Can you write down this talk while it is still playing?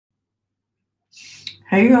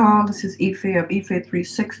Hey y'all, this is Ife of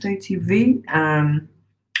Ife360 TV. I'm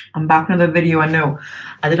back with another video. I know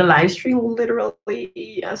I did a live stream literally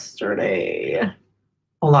yesterday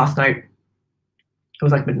or last night. It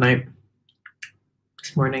was like midnight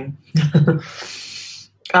this morning.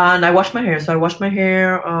 And I washed my hair. So I washed my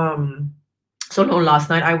hair. So no, last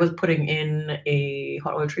night I was putting in a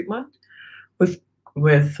hot oil treatment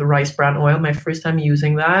with rice bran oil. My first time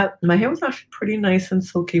using that. My hair was actually pretty nice and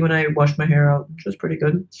silky when I washed my hair out, which was pretty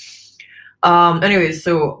good. Anyways,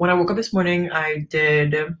 so when I woke up this morning, I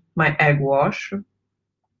did my egg wash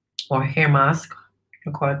or hair mask.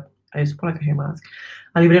 I just put like a hair mask.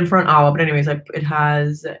 I leave it in for an hour, but anyways, it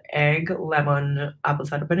has egg, lemon, apple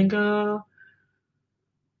cider vinegar.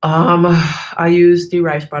 I used the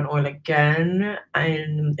rice bran oil again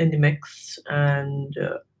and in the mix, and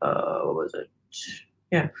what was it?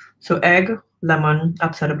 Yeah, so egg, lemon,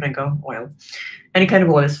 apple cider vinegar, oil. Any kind of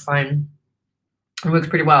oil is fine. It works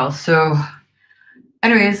pretty well. So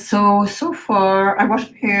anyways, so far I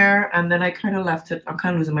washed my hair and then I kind of left it. I'm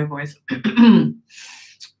kind of losing my voice.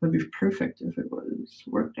 Would be perfect if it was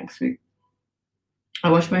work next week. I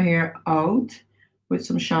washed my hair out with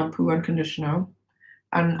some shampoo and conditioner,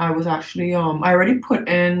 and I was actually I already put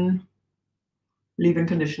in leave-in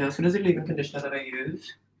conditioner. So this is the leave-in conditioner that I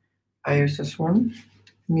use. I use this one,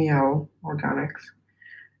 Meow Organics.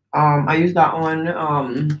 I use that one.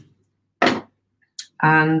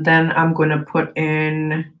 And then I'm gonna put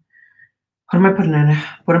in, what am I putting in?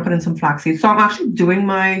 I'm gonna put in some flaxseed. So I'm actually doing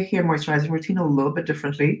my hair moisturizing routine a little bit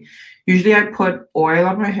differently. Usually I put oil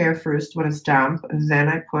on my hair first when it's damp, and then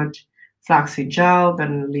I put flaxseed gel,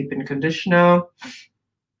 then leave-in conditioner.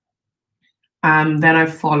 And then I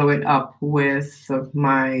follow it up with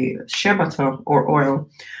my shea butter or oil.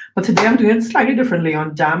 But today I'm doing it slightly differently.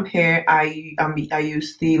 On damp hair, I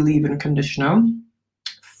use the leave-in conditioner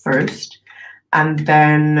first. And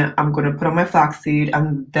then I'm gonna put on my flaxseed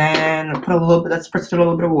and then put a little bit, spritz a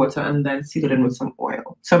little bit of water and then seal it in with some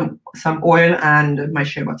oil. Some oil and my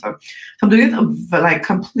shea butter. So I'm doing it like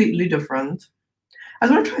completely different. I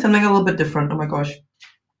just want to try something a little bit different. Oh my gosh.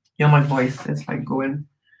 You know, my voice is like going.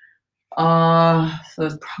 So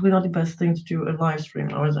it's probably not the best thing to do in live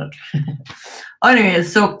stream, or is it?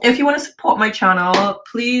 Anyways, so if you want to support my channel,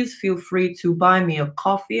 please feel free to buy me a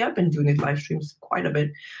coffee. I've been doing these live streams quite a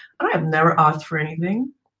bit, and I have never asked for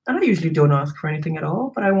anything. And I usually don't ask for anything at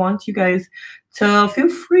all, but I want you guys to feel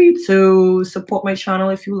free to support my channel.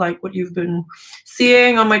 If you like what you've been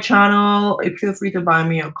seeing on my channel, feel free to buy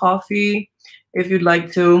me a coffee if you'd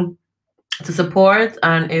like to support,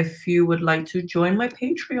 and if you would like to join my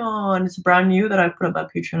Patreon. It's brand new that I put up that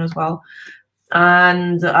Patreon as well,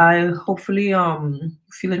 and I hopefully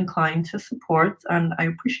feel inclined to support, and I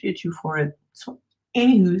appreciate you for it. So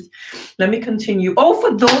anywho's, let me continue. Oh,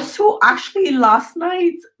 for those who actually last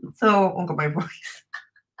night, so oh god, my voice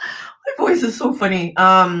my voice is so funny.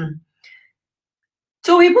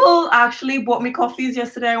 Two people actually bought me coffees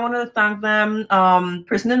yesterday. I wanted to thank them.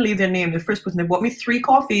 Person didn't leave their name. The first person, they bought me 3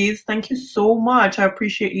 coffees. Thank you so much. I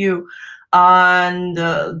appreciate you. And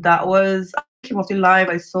that was, I came off the live.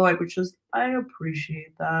 I saw it, which was, I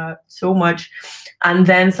appreciate that so much. And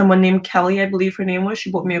then someone named Kelly, I believe her name was, she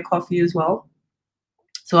bought me a coffee as well.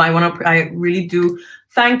 So I really do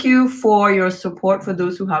thank you for your support. For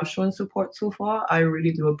those who have shown support so far, I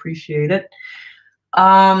really do appreciate it.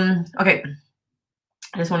 Okay.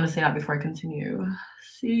 I just wanted to say that before I continue.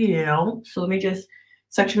 So let me just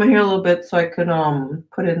section my hair a little bit so I could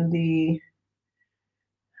put in the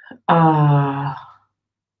oh,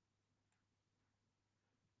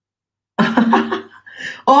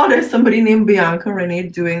 there's somebody named Bianca Renee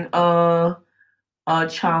doing a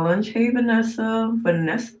challenge. Hey Vanessa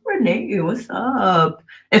Renee, what's up?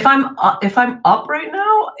 If I'm up right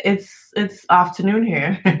now, it's afternoon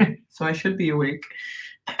here. So I should be awake.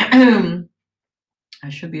 I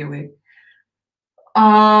should be awake.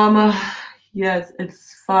 Yes,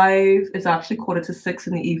 it's 5. It's actually 5:45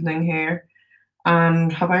 in the evening here.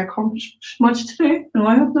 And have I accomplished much today? No,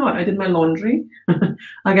 I have not. I did my laundry.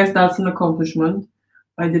 I guess that's an accomplishment.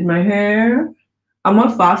 I did my hair. I'm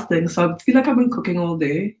not fasting, so I feel like I've been cooking all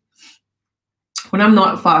day. When I'm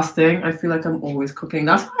not fasting, I feel like I'm always cooking.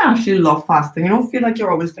 That's why I actually love fasting. You don't feel like you're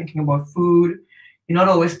always thinking about food. You're not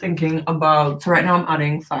always thinking about, so right now I'm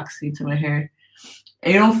adding flaxseed to my hair.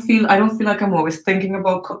 I don't feel like I'm always thinking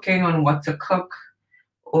about cooking on what to cook,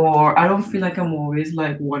 or I don't feel like I'm always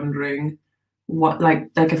like wondering what like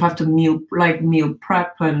if I have to meal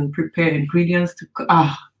prep and prepare ingredients to cook.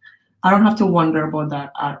 I don't have to wonder about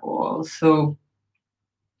that at all. So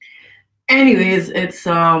anyways, it's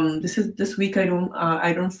this week I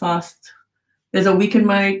don't fast. There's a week in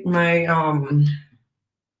my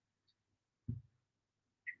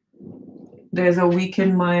there's a week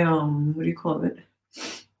in my what do you call it?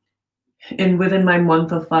 Within my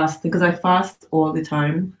month of fasting, because I fast all the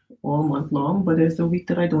time, all month long, but there's a week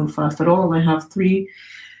that I don't fast at all. And I have 3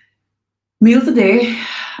 meals a day,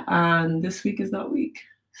 and this week is that week.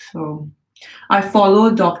 So I follow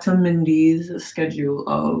Dr. Mindy's schedule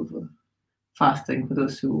of fasting, for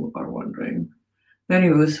those who are wondering.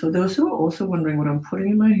 Anyways, for those who are also wondering what I'm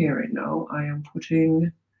putting in my hair right now, I am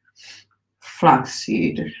putting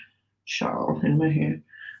flaxseed gel in my hair.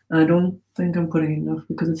 I don't think I'm putting enough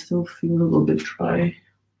because it still feels a little bit dry.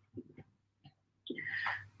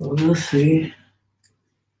 We'll see.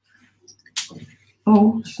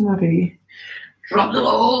 Oh, Snuggy dropped it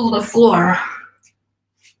all over the floor.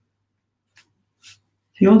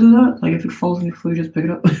 Do y'all do that? Like if it falls on your foot, you just pick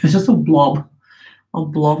it up? It's just a blob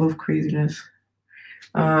of craziness.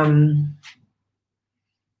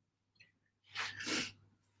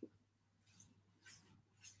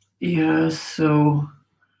 Yeah, so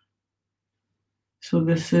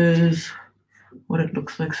this is what it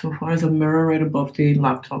looks like so far. There's a mirror right above the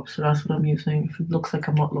laptop, so that's what I'm using. If it looks like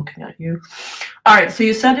I'm not looking at you. All right, so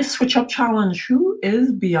you said it's switch up challenge. Who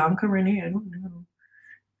is Bianca Renee? I don't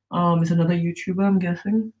know. It's another YouTuber, I'm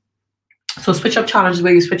guessing. So switch up challenge is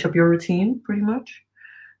where you switch up your routine, pretty much.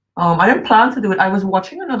 I didn't plan to do it. I was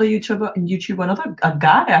watching another a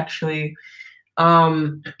guy actually.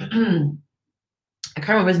 I can't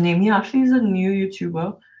remember his name. He actually is a new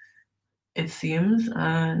YouTuber, it seems,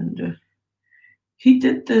 and he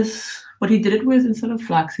did this. What he did it with, instead of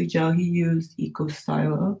flaxseed gel, he used Eco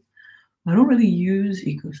Styler. I don't really use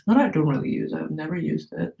I've never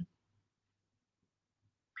used it.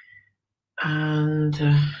 And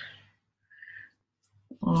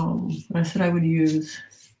I said I would use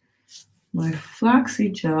my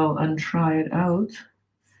flaxseed gel and try it out.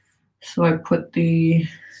 So I put the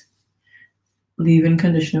leave-in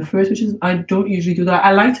conditioner first, which is, I don't usually do that.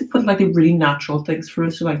 I like to put like the really natural things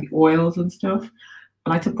first, so like the oils and stuff. I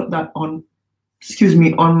like to put that on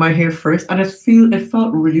my hair first, and it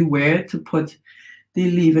felt really weird to put the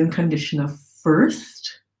leave-in conditioner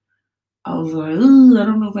first. I was like, I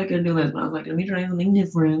don't know if I can do this, but I was like, let me try something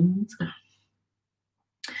different.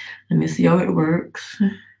 Let me see how it works.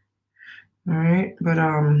 All right, but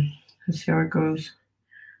let's see how it goes.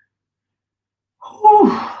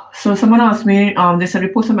 Whew. So someone asked me, they said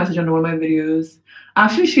repost a message on one of my videos.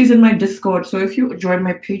 Actually, she's in my Discord, so if you join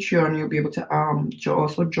my Patreon, you'll be able to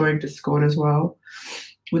also join Discord as well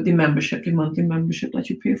with the membership, the monthly membership that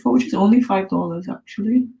you pay for, which is only $5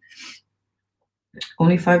 actually.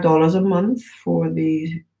 Only $5 a month for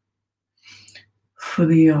the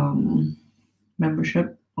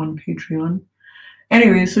membership on Patreon.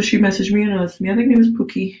 Anyway, so she messaged me and asked me, I think it was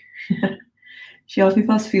Pookie. She asked me if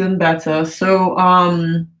I was feeling better. So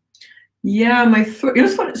yeah, my throat, it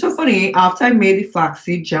was so funny. After I made the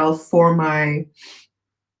flaxseed gel for my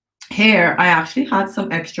hair, I actually had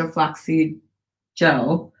some extra flaxseed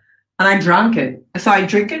gel and I drank it. So I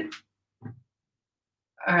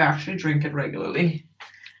actually drink it regularly,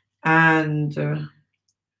 and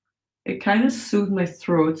it kind of soothed my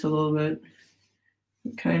throat a little bit.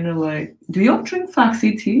 Kind of like, do y'all drink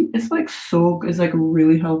flaxseed tea? It's like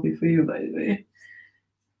really healthy for you, by the way.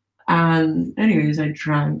 And anyways, I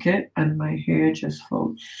drank it and my hair just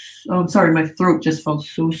felt, my throat just felt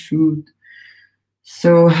so soothed.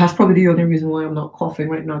 So that's probably the only reason why I'm not coughing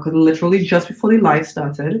right now, because literally just before the live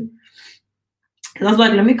started, I was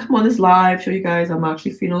like, let me come on this live, show you guys I'm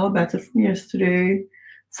actually feeling a lot better from yesterday.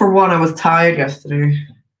 For one, I was tired yesterday.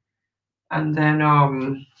 And then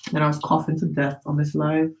I was coughing to death on this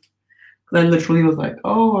live. I literally was like,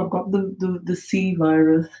 oh, I've got the C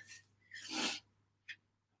virus.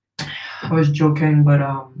 I was joking, but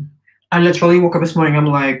I literally woke up this morning, I'm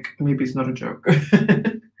like, maybe it's not a joke.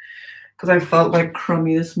 Because I felt like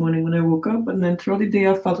crummy this morning when I woke up, and then throughout the day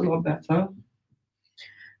I felt a lot better.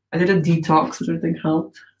 I did a detox, which I think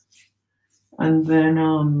helped. And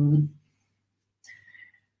then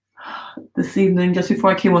this evening, just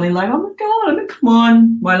before I came on the live, I'm like, oh, let me come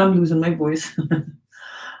on while I'm losing my voice.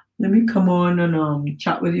 Let me come on and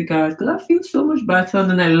chat with you guys, because I feel so much better.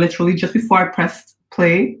 And then I literally, just before I pressed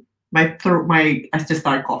play, I just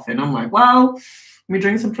started coughing. I'm like, well, let me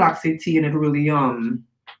drink some flaxseed tea, and it really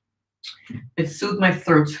it soothed my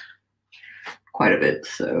throat quite a bit.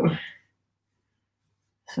 So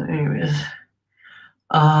anyways,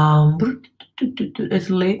 it's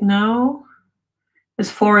late now. It's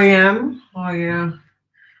 4 a.m. Oh yeah.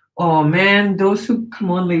 Oh man, those who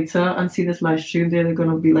come on later and see this live stream, they're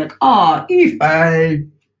gonna be like, oh, Aoife,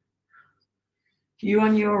 you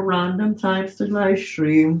and your random times to live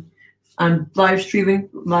stream and live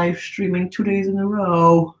streaming 2 days in a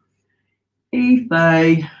row. Hey,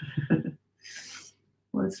 Faye.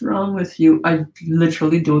 What's wrong with you? I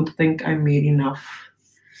literally don't think I made enough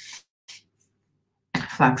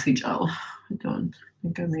flaxseed gel. I don't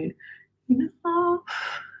think I made enough.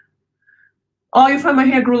 Oh, you find my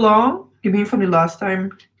hair grew long? You mean from the last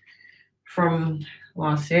time? From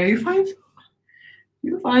last year? You find so?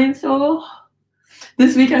 You find so?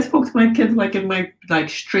 This week I spoke to my kids like in my like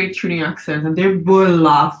straight Trini accent, and they were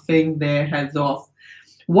laughing their heads off.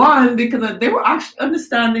 One, because they were actually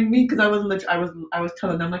understanding me because I was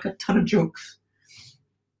telling them like a ton of jokes,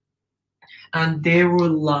 and they were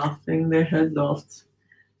laughing their heads off.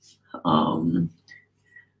 And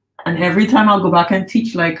every time I'll go back and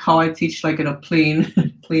teach like how I teach like in a plain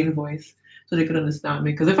plain voice, so they could understand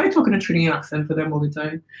me. Because if I talk in a Trini accent for them all the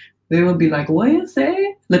time, they will be like, "What you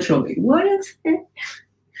say?" Literally, "What you say?"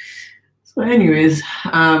 So, anyways,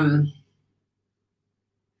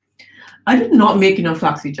 I did not make enough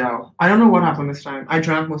flaxseed gel. I don't know what happened this time. I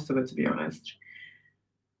drank most of it, to be honest.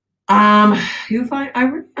 You find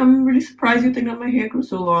I'm really surprised you think that my hair grew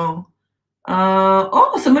so long.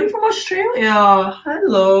 Oh, somebody from Australia.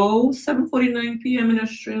 Hello, 7:49 p.m. in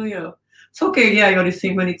Australia. It's okay. Yeah, you're the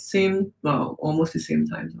same when it's same. Well, almost the same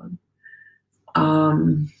time zone.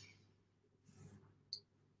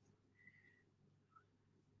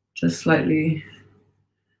 Just slightly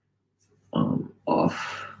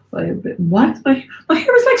off by a bit. What? My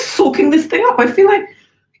hair is like soaking this thing up. I feel like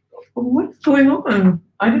what's going on?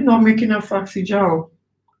 I did not make enough flaxseed gel,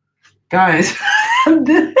 guys.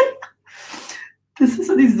 This is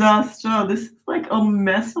a disaster. This is like a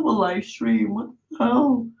mess of a live stream. What the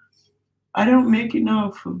hell? I don't make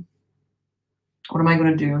enough. What am I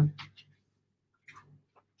gonna do?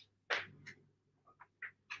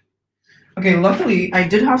 Okay, luckily I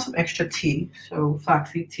did have some extra tea. So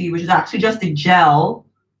flaxseed tea, which is actually just the gel.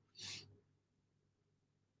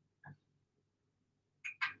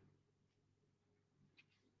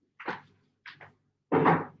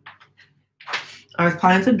 I was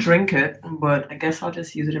planning to drink it, but I guess I'll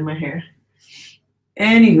just use it in my hair.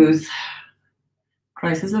 Anywho's,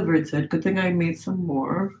 crisis averted. Good thing I made some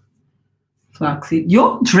more flaxseed.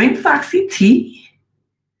 Y'all drink flaxseed tea?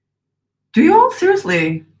 Do y'all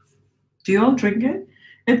seriously? Do y'all drink it?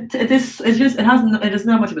 It doesn't have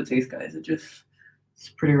much of a taste, guys. It's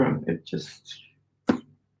pretty wrong. It just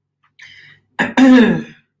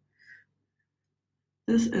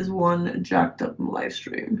this is one jacked up live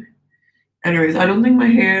stream. Anyways, I don't think my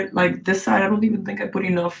hair, like this side, I don't even think I put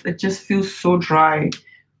enough. It just feels so dry.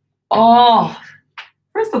 Oh,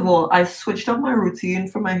 first of all, I switched up my routine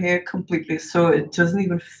for my hair completely, so it doesn't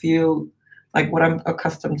even feel like what I'm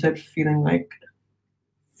accustomed to it feeling like.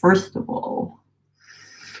 First of all,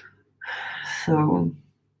 so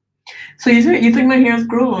you think my hair's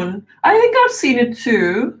grown? I think I've seen it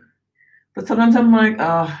too, but sometimes I'm like,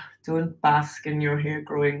 don't bask in your hair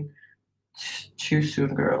growing too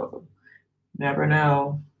soon, girl. Never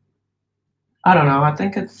know. I don't know. I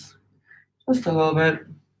think it's just a little bit.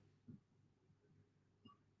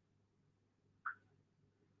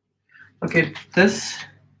 Okay, this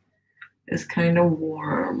is kind of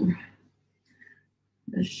warm.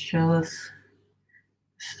 This gel is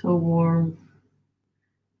so warm.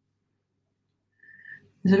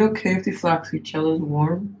 Is it okay if the flaxseed gel is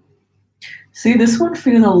warm? See, this one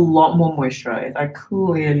feels a lot more moisturized. I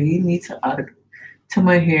clearly need to add it to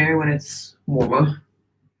my hair when it's warmer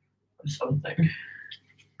or something.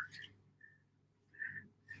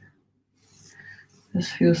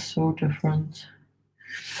 This feels so different.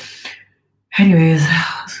 Anyways,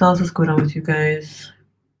 what else is going on with you guys?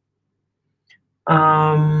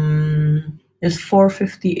 It's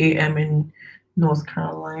 4:50 a.m. in North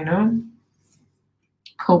Carolina.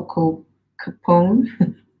 Coco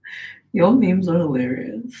Capone. Your names are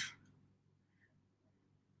hilarious.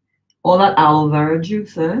 All that aloe vera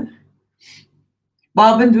juice, eh? But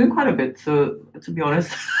I've been doing quite a bit, so to be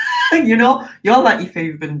honest, y'all like Ife,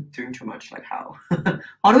 you've been doing too much. Like how?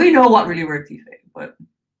 How do we know what really worked, Ife? But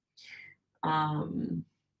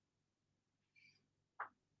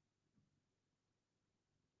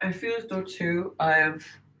I feel as though too I've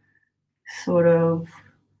sort of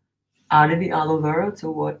added the aloe vera to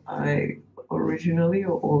what I originally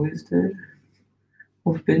or always did,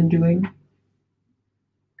 or been doing.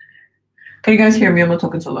 Can you guys hear me? I'm not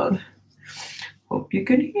talking so loud. Hope you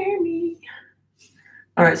can hear me.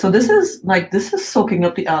 All right, so this is soaking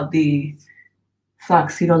up the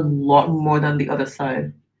flaxseed a lot more than the other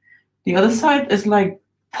side. The other side is like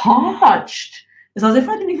parched. It's as if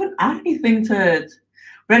I didn't even add anything to it.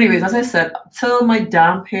 But anyways, as I said, till my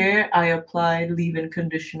damp hair, I applied leave-in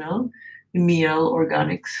conditioner, Miel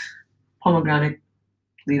Organics pomegranate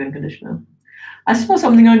leave-in conditioner. I saw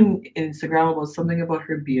something on Instagram about something about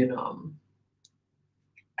her being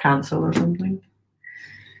canceled or something.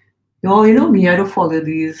 Y'all, you know me, I don't follow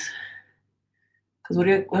these.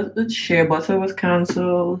 Because what shea butter was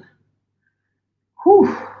cancelled.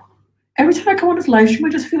 Whew. Every time I come on this live stream, I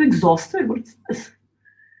just feel exhausted. What is this?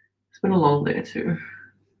 It's been a long day too.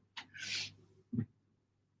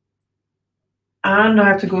 And I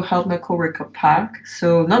have to go help my coworker pack.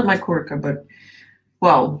 So not my coworker, but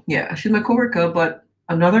well, yeah, she's my coworker, but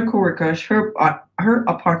another coworker, her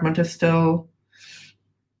apartment is still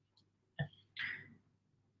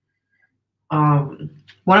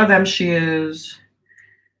one of them, she is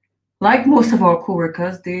like most of our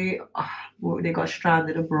coworkers, they got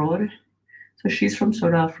stranded abroad. So she's from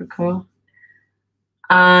South Africa.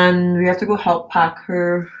 And we have to go help pack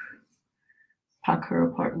her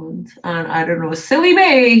apartment. And I don't know, silly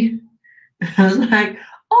me. I was like,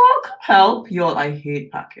 oh, come help. Y'all, I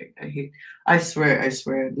hate packing. I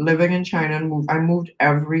swear. Living in China, I moved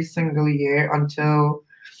every single year until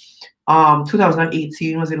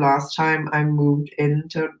 2018 was the last time I moved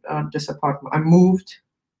into this apartment. I moved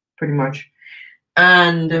pretty much.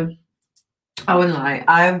 And I wouldn't lie,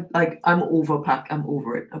 I'm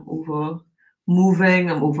over it. I'm over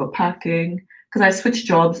moving, I'm over packing. Because I switch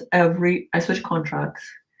contracts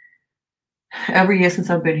every year since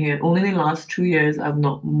I've been here. Only in the last 2 years I've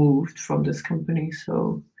not moved from this company.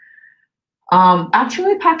 So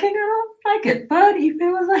actually packing, I don't like it. But if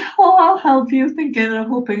it was like, oh, I'll help you, thinking and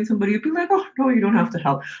hoping somebody would be like, oh no, you don't have to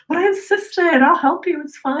help. But I insisted, I'll help you,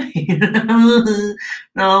 it's fine.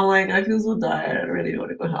 Now I'm like, I feel so tired, I really don't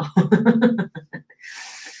want to go help.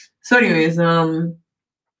 So anyways,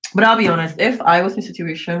 but I'll be honest, if I was in a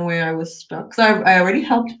situation where I was stuck, because I already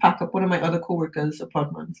helped pack up one of my other coworkers'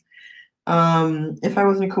 apartments. If I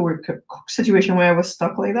was in a situation where I was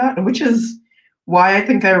stuck like that, which is why I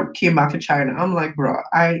think I came back to China. I'm like, bro,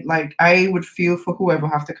 I would feel for whoever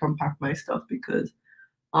have to come pack my stuff, because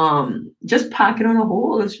just packing on a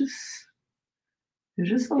whole is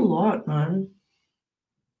just a lot, man.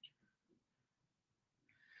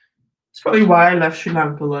 It's probably why I left Sri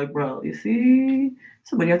Lanka. Like, bro, you see,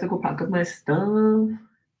 somebody have to go pack up my stuff.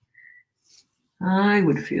 I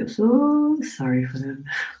would feel so sorry for them.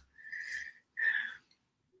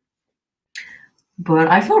 But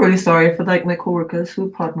I felt really sorry for like my coworkers whose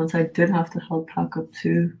apartments I did have to help pack up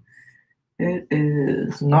too. It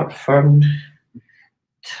is not fun.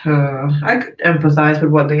 I could empathize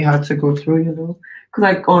with what they had to go through, you know,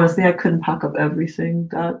 because honestly I couldn't pack up everything.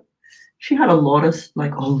 That she had a lot of stuff.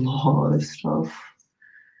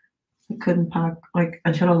 I couldn't pack,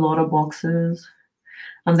 and she had a lot of boxes.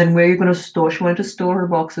 And then where are you gonna store? She wanted to store her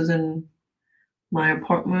boxes in my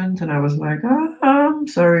apartment, and I was like, I'm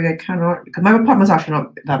sorry, I cannot, because my apartment's actually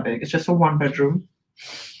not that big. It's just a 1-bedroom.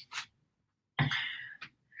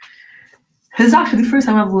 This is actually the first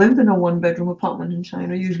time I've lived in a 1-bedroom apartment in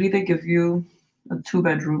China. Usually they give you a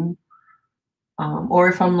 2-bedroom, or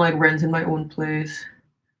if I'm like renting my own place,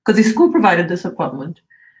 because the school provided this apartment.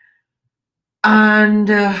 And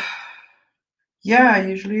yeah,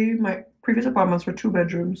 usually my previous apartments were 2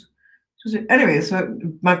 bedrooms. Anyway, so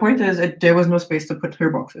my point is, there was no space to put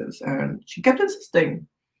her boxes, and she kept insisting,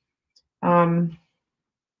 put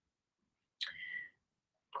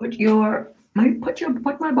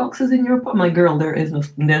my boxes in your apartment. My girl, there is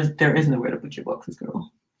nowhere to put your boxes,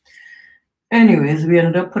 girl. Anyways, we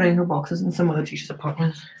ended up putting her boxes in some other teacher's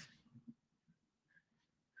apartment.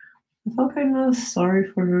 I felt kind of sorry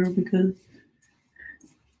for her, because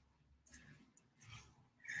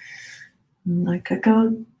like I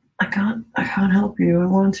can't help you. I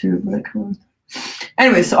want to, but I can't.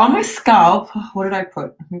 Anyway, so on my scalp, what did I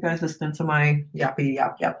put? You guys listening to my yapping.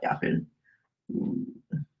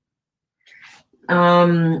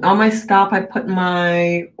 On my scalp, I put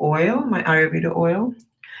my oil, my Ayurveda oil.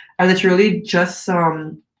 I literally just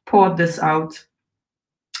poured this out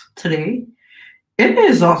today. It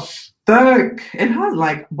is a thick. It has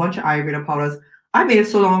like a bunch of Ayurveda powders. I made it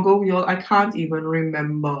so long ago, y'all, I can't even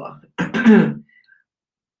remember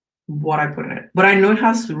what I put in it. But I know it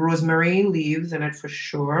has rosemary leaves in it for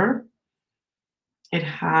sure. It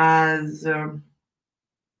has some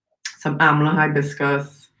amla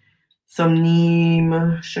hibiscus, some neem,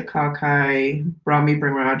 shikakai, brahmi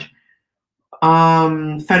bringraj,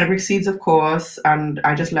 fenugreek seeds, of course, and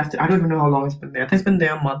I just left it. I don't even know how long it's been there. I think it's been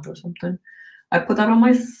there a month or something. I put that on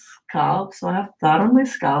my scalp, so I have that on my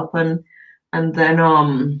scalp, and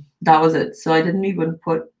then that was it. So I didn't even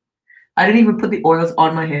put the oils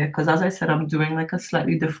on my hair, because as I said, I'm doing like a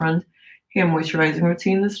slightly different hair moisturizing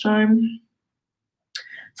routine this time.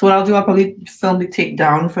 So what I'll do, I'll probably film the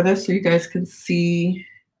takedown for this so you guys can see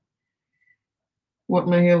what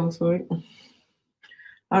my hair looks like.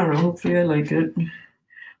 I don't know. Hopefully I like it. Okay,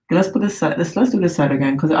 let's put this side. Let's do this side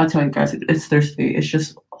again because I tell you guys, it's thirsty. It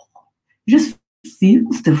just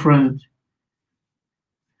feels different.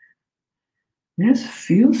 It just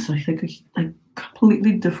feels like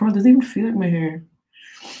completely different. It doesn't even feel like my hair.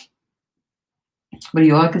 But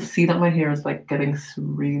I could see that my hair is like getting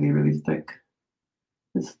really, really thick.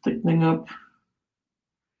 It's thickening up.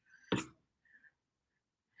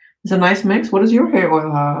 It's a nice mix. What does your hair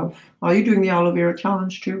oil have? Are you doing the aloe vera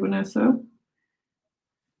challenge too, Vanessa?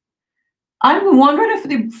 I'm wondering if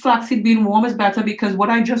the flaxseed being warm is better because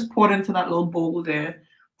what I just poured into that little bowl there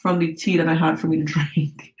from the tea that I had for me to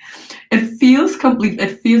drink, it feels complete.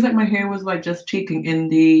 It feels like my hair was like just taking in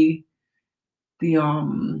the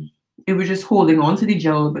it was just holding on to the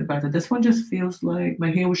gel a little bit better. This one just feels like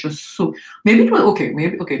my hair was just so, maybe it was okay,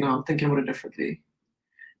 maybe okay, now I'm thinking about it differently.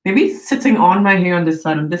 Maybe it's sitting on my hair on this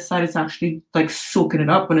side, and this side is actually like soaking it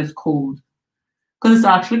up when it's cold. Because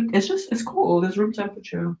it's cold, it's room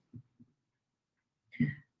temperature.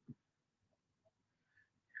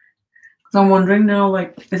 So I'm wondering now,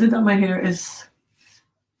 like, is it that my hair it's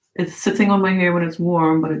sitting on my hair when it's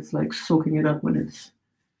warm, but it's like soaking it up when it's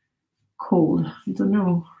cold? I don't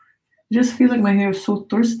know. I just feel like my hair is so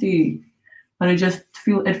thirsty. And it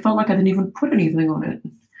felt like I didn't even put anything on it.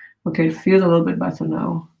 Okay, it feels a little bit better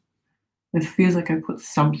now. It feels like I put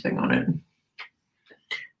something on it.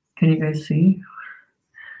 Can you guys see?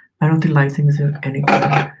 I don't think lighting is any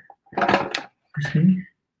good. You see?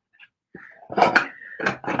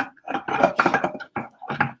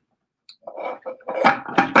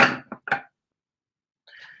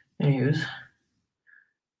 Anyways.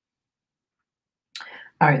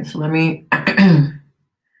 All right, so let me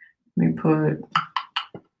put,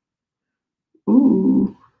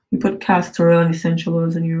 ooh, you put castor oil and essential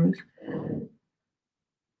oils in yours.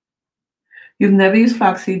 You've never used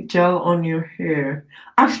flaxseed gel on your hair.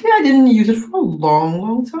 Actually, I didn't use it for a long,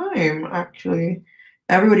 long time, actually.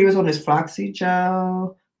 Everybody was on this flaxseed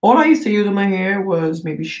gel. All I used to use on my hair was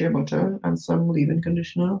maybe shea butter and some leave-in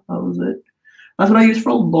conditioner. That was it. That's what I used for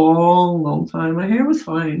a long, long time. My hair was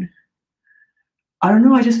fine. I don't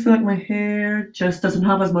know, I just feel like my hair just doesn't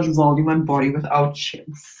have as much volume and body without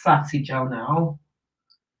flaxseed gel now.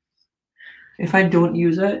 If I don't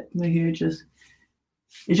use it, my hair it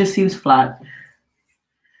just seems flat.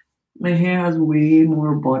 My hair has way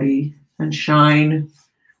more body and shine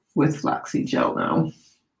with flaxseed gel now.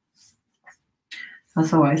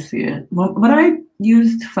 That's how I see it. But I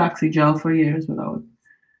used flaxseed gel for years without.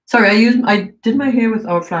 Sorry, I did my hair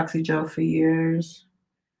without flaxseed gel for years.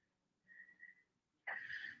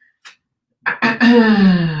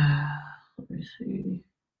 Let me see.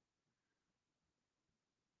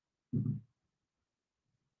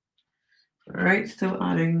 All right, still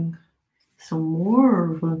adding some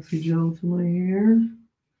more flaxseed gel to my hair.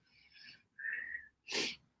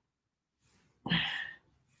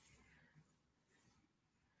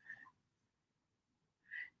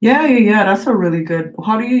 Yeah, that's a really good.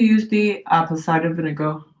 How do you use the apple cider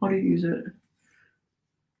vinegar? How do you use it?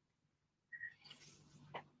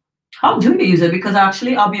 How do you use it? Because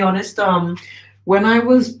actually, I'll be honest, when I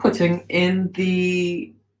was putting in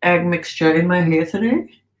the egg mixture in my hair today,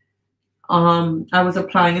 I was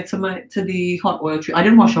applying it to the hot oil tree. I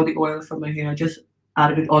didn't wash out the oil from my hair. I just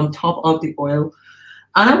added it on top of the oil.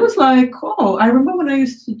 And I was like, oh, I remember when I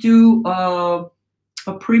used to do a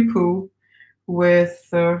pre-poo with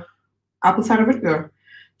apple cider vinegar.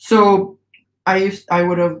 So I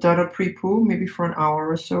would have done a pre-poo maybe for an hour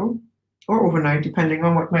or so, or overnight, depending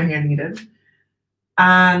on what my hair needed.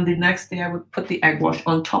 And the next day I would put the egg wash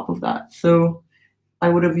on top of that. So I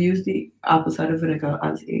would have used the apple cider vinegar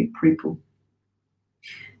as a pre-poo.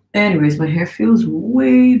 Anyways, my hair feels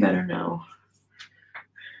way better now.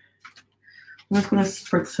 I'm just gonna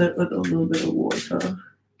spritz it with a little bit of water.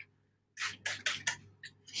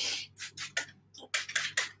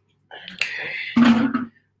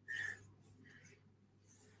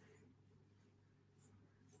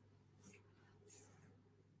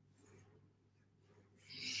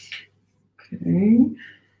 Okay.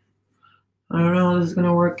 I don't know how this is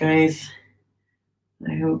gonna work, guys.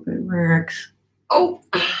 I hope it works. Oh,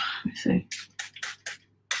 let me see.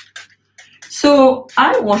 So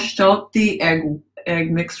I washed out the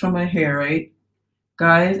egg mix from my hair, right,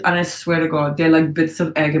 guys? And I swear to God, they're like bits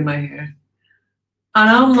of egg in my hair. And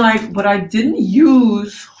I'm like, but I didn't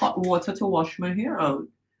use hot water to wash my hair out.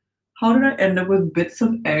 How did I end up with bits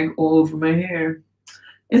of egg all over my hair?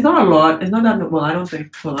 It's not a lot. It's not that, well, I don't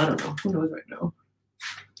think, well, I don't know. Who knows right now?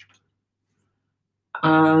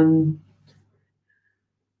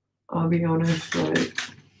 I'll be honest, like,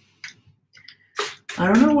 I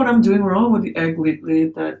don't know what I'm doing wrong with the egg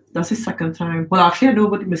lately. That's the second time. Well, actually, I know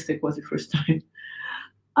what the mistake was the first time.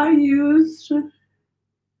 I used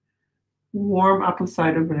warm apple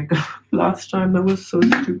cider vinegar last time. That was so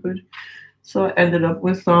stupid. So I ended up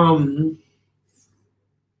with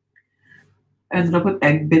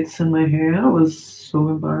egg bits in my hair. That was so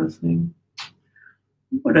embarrassing.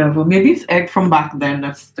 Whatever. Maybe it's egg from back then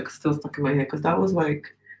that's still stuck in my hair because that was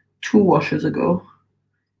like 2 washes ago.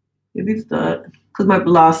 Maybe it's that. Because my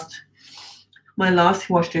last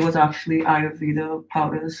wash day was actually Ayurveda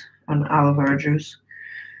powders and aloe vera juice.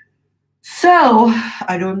 So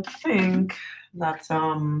I don't think that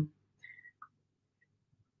I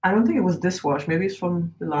don't think it was this wash. Maybe it's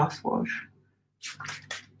from the last wash.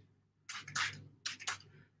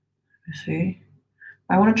 Let's see.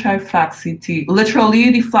 I want to try flaxseed tea.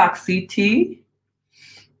 Literally the flaxseed tea.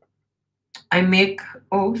 I make,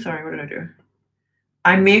 oh, sorry, what did I do?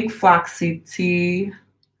 I make flaxseed tea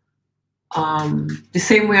the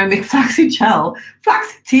same way I make flaxseed gel.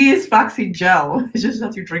 Flaxseed tea is flaxseed gel. It's just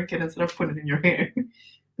that you drink it instead of putting it in your hair.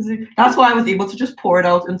 That's why I was able to just pour it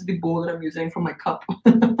out into the bowl that I'm using from my cup.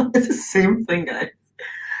 It's the same thing, guys.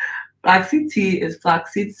 Flaxseed tea is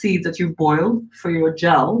flaxseed seeds that you boil for your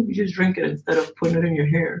gel. You just drink it instead of putting it in your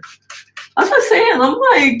hair. That's what I'm saying. I'm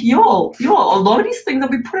like, yo, a lot of these things that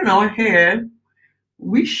we put in our hair,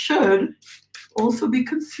 we should also be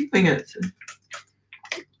consuming it.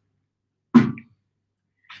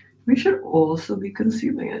 We should also be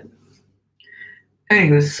consuming it.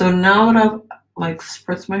 Anyways, so now that I've like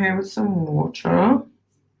spritzed my hair with some water,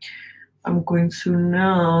 I'm going to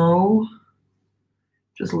now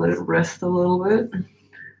just let it rest a little bit.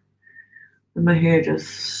 And my hair just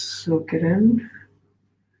soak it in.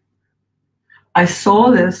 I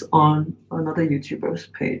saw this on another YouTuber's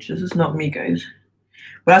page. This is not me, guys.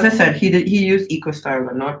 But as I said, he used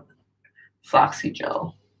EcoStyle, not flaxseed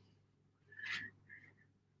gel.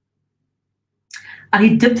 And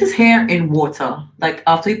he dipped his hair in water. Like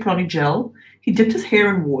after he put on the gel, he dipped his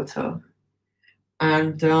hair in water.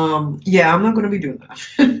 And yeah, I'm not gonna be doing that.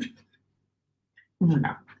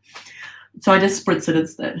 No. So I just spritz it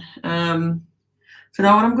instead. So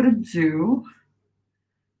now what I'm gonna do,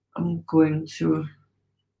 I'm going to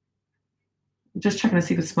just checking to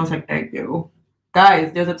see if it smells like egg yolk.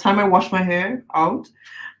 Guys, there's a time I washed my hair out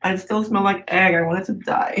and it still smelled like egg. I wanted to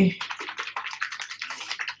die.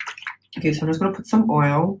 Okay, so I'm just gonna put some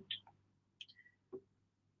oil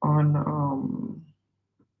on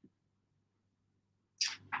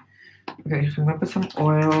okay, so I'm gonna put some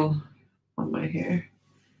oil on my hair.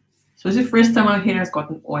 So it's the first time my hair has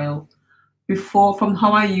gotten oil. Before, from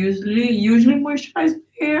how I usually moisturize my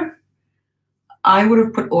hair, I would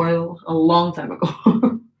have put oil a long time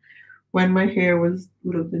ago when my hair would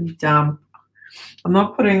have been damp. I'm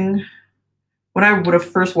not putting when I would have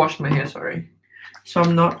first washed my hair, sorry. So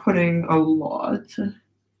I'm not putting a lot.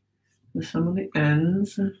 Some of the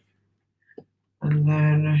ends, and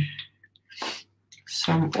then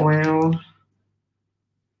some oil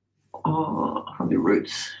on the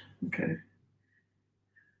roots. Okay.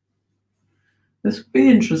 This would be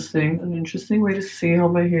interesting, an interesting way to see how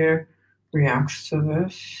my hair reacts to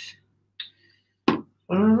this. I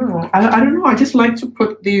don't know. I don't know. I just like to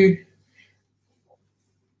put the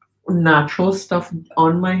natural stuff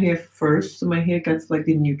on my hair first, so my hair gets like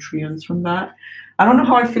the nutrients from that. I don't know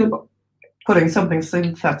how I feel about putting something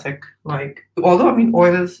synthetic, like, although I mean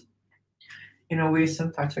oil is in a way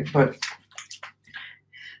synthetic, but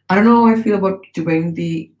I don't know how I feel about doing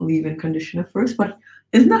the leave-in conditioner first, but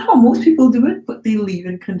isn't that how most people do it? Put the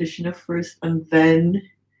leave-in conditioner first and then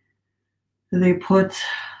they put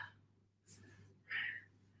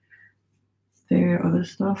their other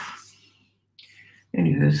stuff.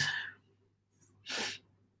 Anyways,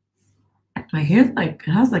 my hair like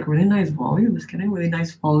it has like really nice volume. It's getting really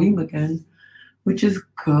nice volume again, which is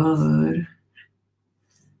good.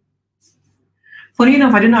 Funny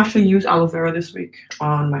enough, I didn't actually use aloe vera this week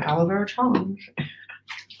on my aloe vera challenge.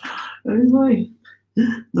 That is like,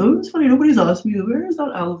 no, it's funny. Nobody's asked me, where is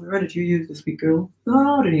that aloe vera did you use this week, girl?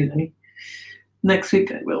 No, I didn't use any. Next week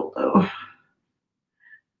I will, though.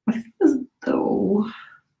 I feel as though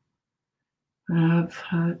I've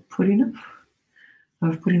put enough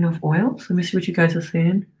oil. So let me see what you guys are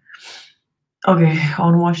saying. Okay,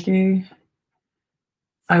 on wash day,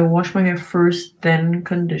 I wash my hair first, then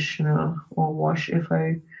conditioner, or wash if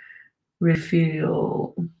I really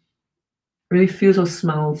feels or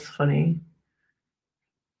smells funny.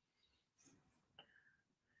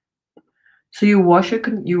 So you wash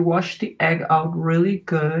the egg out really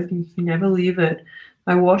good. You never leave it.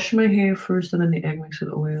 I wash my hair first and then the egg mixed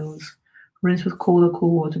with oils. Rinse with cold or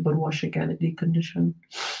cool water, but wash again and deep condition.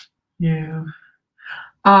 Yeah.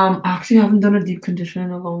 Actually, I haven't done a deep condition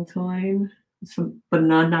in a long time. Some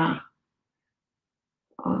banana.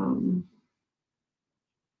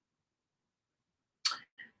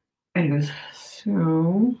 Anyways,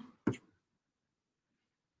 so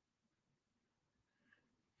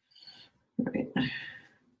right.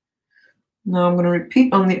 Now I'm gonna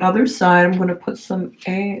repeat on the other side. I'm gonna put some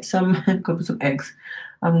go put some eggs.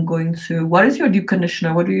 I'm going to. What is your deep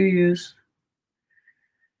conditioner? What do you use?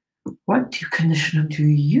 What deep conditioner do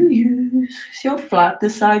you use? See how flat the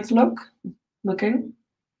sides looking?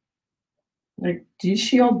 Like, do you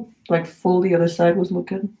see how like full the other side was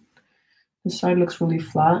looking? This side looks really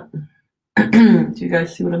flat. Do you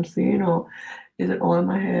guys see what I'm seeing, or is it all in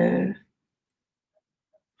my head?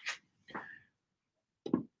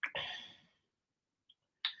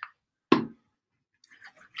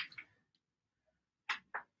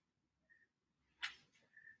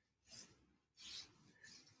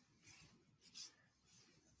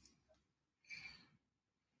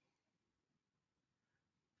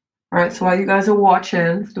 All right, so while you guys are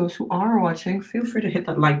watching, for those who are watching, feel free to hit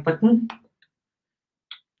that like button.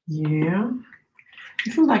 Yeah.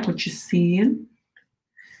 If you like what you're seeing,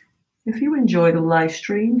 if you enjoy the live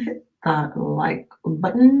stream, hit that like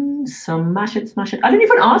button, smash it, smash it. I didn't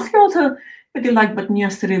even ask y'all to hit the like button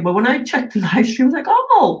yesterday, but when I checked the live stream, I was like,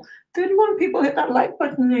 oh, 31 people hit that like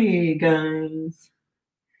button. Hey, guys.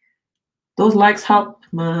 Those likes help,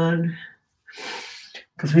 man.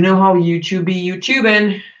 Because we know how YouTube be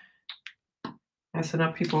YouTubing. Messing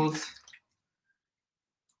up people's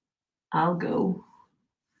algo.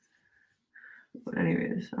 But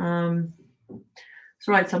anyways, so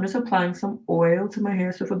right, so I'm just applying some oil to my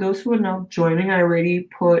hair. So for those who are now joining, I already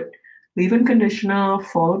put leave-in conditioner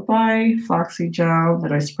followed by flaxseed gel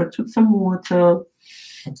that I spritz with some water.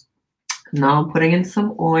 Now I'm putting in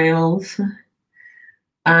some oils.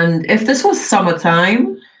 And if this was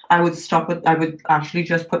summertime, I would stop it. I would actually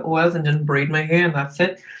just put oils and then braid my hair, and that's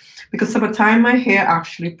it. Because summertime, my hair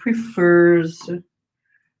actually prefers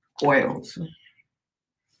oils.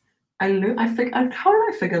 How did I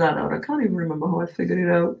figure that out? I can't even remember how I figured it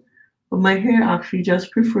out. But my hair actually just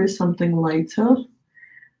prefers something lighter.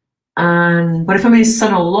 But if I'm in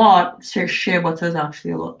sun a lot, shea butter is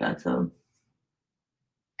actually a lot better.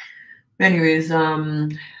 Anyways,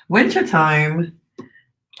 winter time,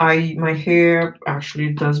 my hair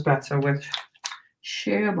actually does better with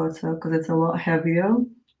shea butter because it's a lot heavier.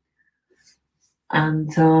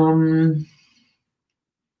 And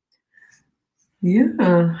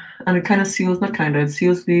yeah, and it kind of seals, it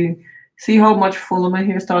seals see how much fuller my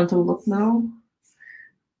hair is starting to look now?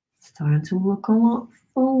 It's starting to look a lot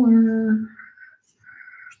fuller.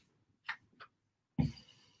 At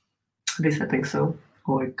least I think so.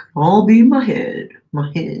 Or it can all be my head.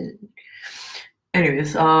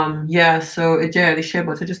 Anyways, yeah, so the shea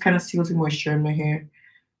butter just kind of seals the moisture in my hair.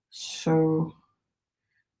 So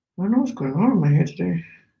I don't know what's going on with my hair today.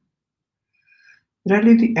 Did I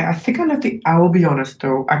leave the egg? I think I left the, I will be honest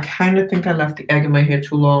though, I kind of think I left the egg in my hair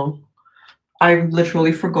too long. I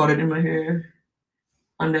literally forgot it in my hair.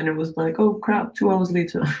 And then it was like, oh crap, 2 hours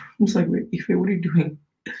later. I was like, wait, Ife, what are you doing?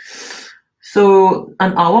 So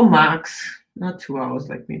an hour max, not 2 hours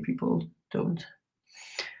like me people don't.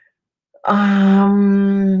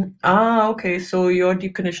 Okay, so your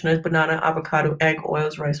deep conditioner is banana, avocado, egg,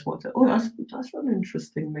 oils, rice water. Oh, that's an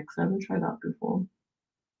interesting mix. I haven't tried that before.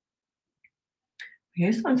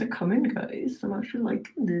 Hair's starting to come in, guys. I'm actually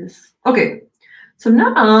liking this. Okay, so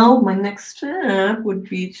now my next step would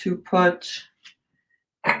be to put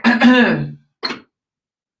my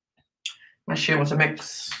shea butter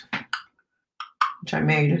mix, which I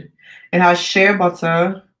made. It has shea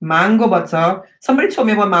butter, mango butter. Somebody told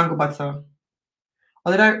me about mango butter.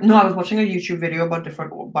 Or did I? No, I was watching a YouTube video about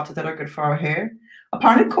different butters that are good for our hair.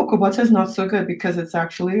 Apparently, cocoa butter is not so good because it's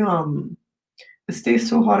actually it stays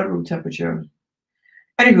so hot at room temperature.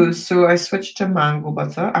 Anywho, so I switched to mango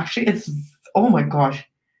butter. Actually, oh my gosh,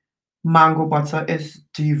 mango butter is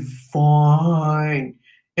divine.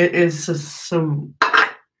 It is some.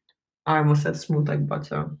 I almost said smooth like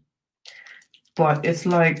butter, but it's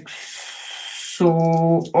like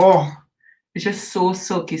so. Oh, it's just so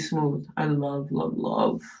silky smooth. I love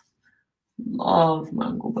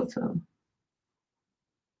mango butter.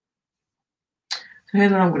 So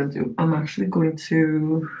here's what I'm going to do. I'm actually going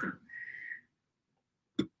to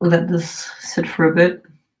let this sit for a bit.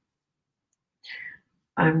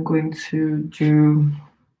 I'm going to do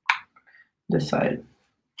this side.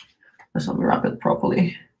 Let's not wrap it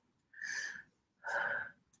properly.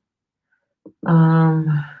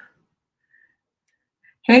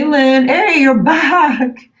 Hey Lynn, hey, you're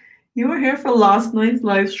back. You were here for last night's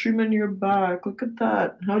live stream and you're back. Look at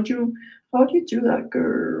that. How'd you do that,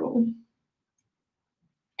 girl?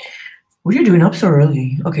 What are you doing up so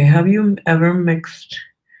early? Okay, have you ever mixed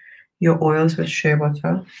your oils with shea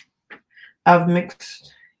butter? I've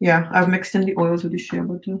mixed in the oils with the shea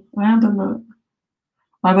butter. I have done that.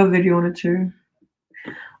 I have a video on it too.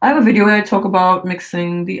 I have a video where I talk about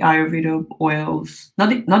mixing the Ayurveda oils,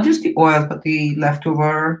 not just the oils, but the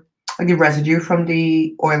leftover, like the residue from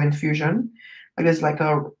the oil infusion. Like there's like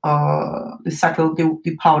the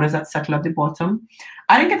powders that settle at the bottom.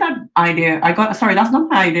 I didn't get that idea. That's not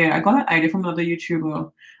my idea. I got that idea from another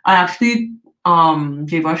YouTuber. I actually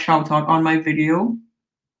gave her a shout out on my video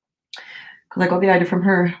because I got the idea from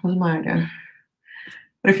her. It wasn't my idea.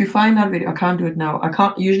 But if you find that video, I can't do it now.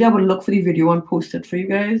 Usually I would look for the video and post it for you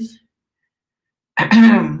guys.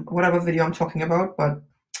 Whatever video I'm talking about, but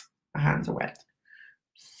my hands are wet.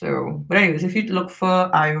 So, but anyways, if you look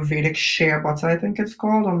for Ayurvedic shea butter, I think it's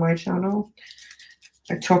called, on my channel,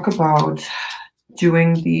 I talk about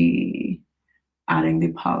adding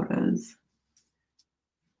the powders,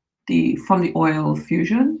 from the oil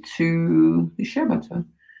fusion to the shea butter.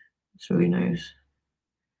 It's really nice.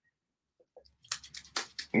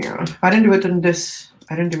 Yeah, I didn't do it in this.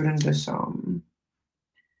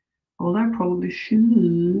 Well, I probably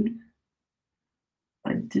should.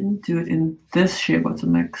 I didn't do it in this shea butter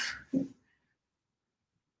mix.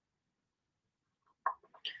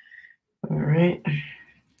 All right.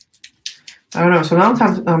 I don't know. So now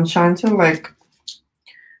I'm trying to like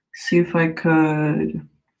see if I could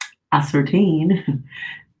ascertain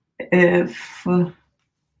if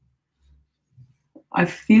I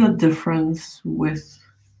feel a difference with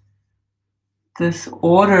this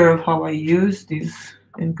order of how I use these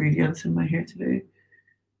ingredients in my hair today.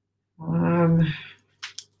 I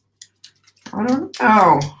don't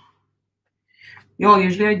know. Yo,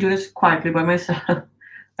 usually I do this quietly by myself.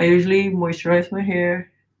 I usually moisturize my hair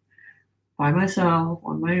by myself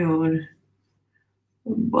on my own.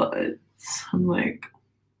 But I'm like,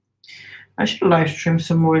 I should live stream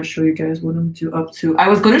some more and show you guys what I'm up to. I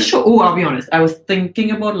was gonna show. Oh, I'll be honest. I was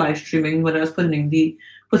thinking about live streaming when I was putting in the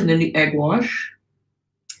egg wash.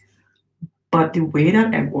 But the way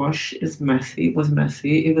that egg wash was messy. It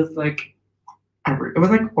was like all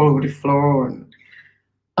over the floor, and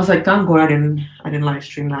I was like, thank God I didn't live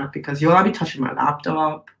stream that, because you'll all be touching my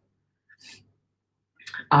laptop.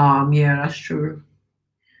 Yeah, that's true.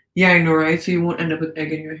 Yeah, I know, right? So you won't end up with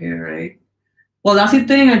egg in your hair, right? Well, that's the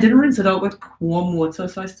thing. I didn't rinse it out with warm water,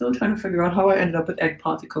 so I'm still trying to figure out how I ended up with egg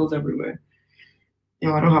particles everywhere.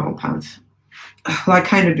 I don't have on pants. Well, I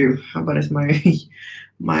kind of do, but it's my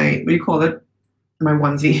what do you call it? My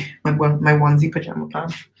onesie, my onesie pajama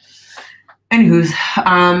pants. Anywho's,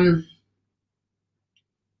 all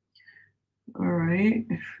right,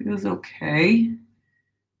 it feels okay.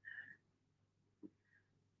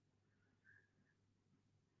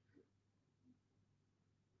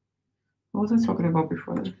 What was I talking about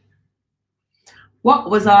before this? What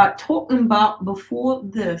was I talking about before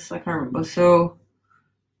this? I can't remember. So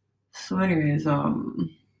anyways,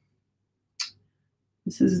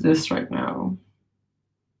 this is this right now.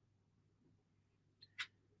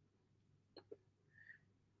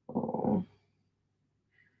 Oh.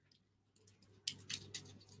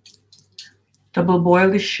 Double boil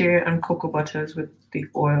the shea and cocoa butters with the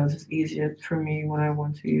oils. It's easier for me when I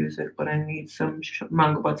want to use it, but I need some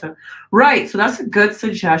mango butter. Right, so that's a good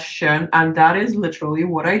suggestion, and that is literally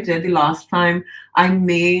what I did the last time I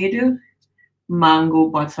made mango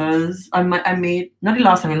butters. I made, not the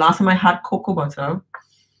last time I had cocoa butter.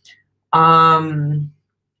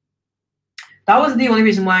 That was the only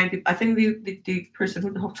reason why. I think the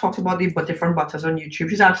person who talks about the different butters on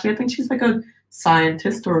YouTube, I think she's like a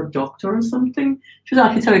scientist or a doctor or something. She was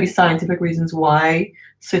actually telling the scientific reasons why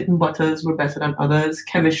certain butters were better than others,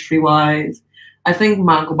 chemistry wise. I think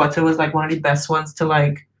mango butter was like one of the best ones to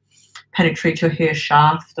like penetrate your hair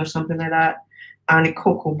shaft or something like that. And the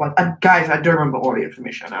cocoa butter, guys, I don't remember all the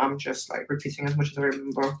information. I'm just like repeating as much as I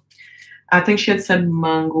remember. I think she had said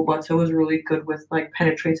mango butter was really good with like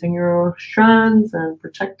penetrating your strands and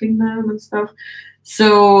protecting them and stuff.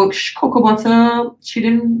 So cocoa butter, I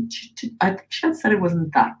think she had said it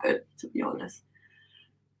wasn't that good, to be honest.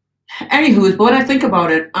 Anywho, but when I think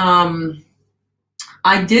about it,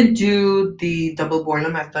 I did do the double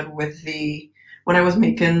boiler method with when I was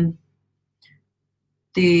making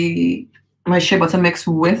my shea butter mix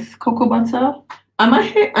with cocoa butter.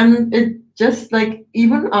 And it just like,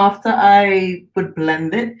 even after I would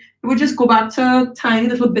blend it, it would just go back to tiny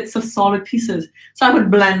little bits of solid pieces. So I would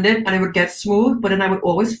blend it and it would get smooth, but then I would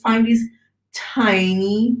always find these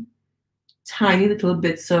tiny, tiny little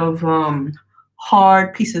bits of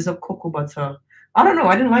hard pieces of cocoa butter. I don't know,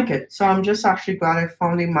 I didn't like it. So I'm just actually glad I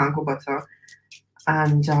found the mango butter.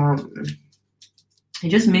 And it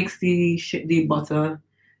just makes the butter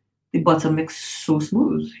mix so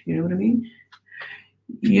smooth. You know what I mean?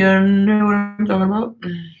 You know what I'm talking about?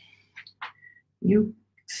 You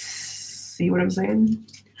see what I'm saying?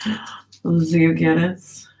 Do you get it?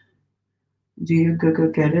 Do you go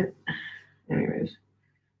get it? Anyways,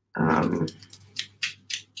 oh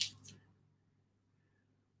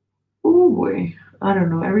boy, I don't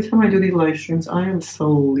know. Every time I do these live streams, I am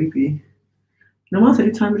so sleepy. No matter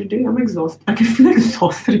the time of the day, I'm exhausted. I can feel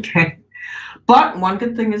exhausted again. But one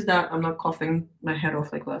good thing is that I'm not coughing my head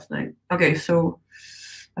off like last night. Okay, so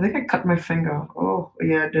I think I cut my finger. Oh,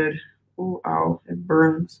 yeah, I did. Oh, ow, it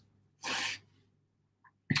burns.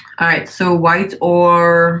 All right, so white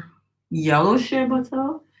or yellow shea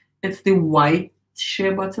butter. It's the white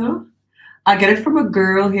shea butter. I get it from a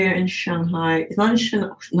girl here in Shanghai. It's not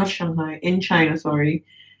Shanghai, in China, sorry.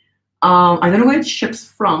 I don't know where it ships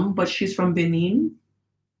from, but she's from Benin.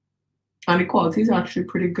 And the quality is actually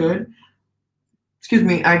pretty good. Excuse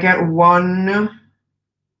me, I get 1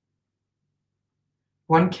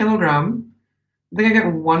 kilogram. I think I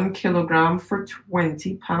get 1 kilogram for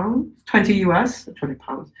 20 pounds, 20 US, 20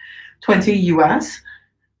 pounds, 20 US.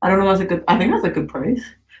 I don't know, that's a good, I think that's a good price.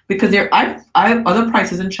 Because I have other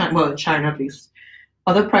prices in China, well, in China at least.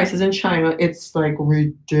 Other prices in China, it's like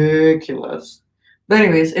ridiculous. But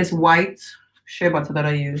anyways, it's white shea butter that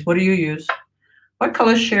I use. What do you use? What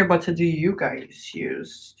color shea butter do you guys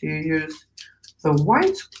use? Do you use the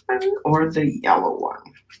white one or the yellow one?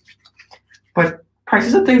 But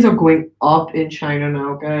prices of things are going up in China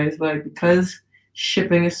now, guys. Like, because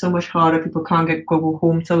shipping is so much harder, people can't go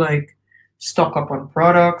home to like stock up on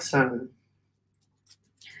products and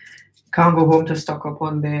can't go home to stock up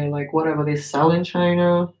on their like whatever they sell in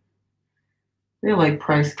China. They're like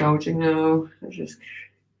price gouging now. It's just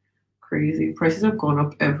crazy. Prices have gone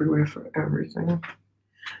up everywhere for everything.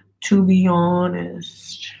 To be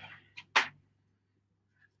honest.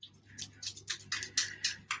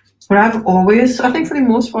 But I've always, I think for the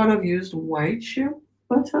most part, I've used white shea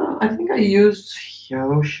butter. I think I used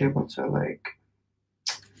yellow shea butter like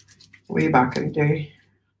way back in the day.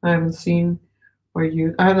 I haven't seen or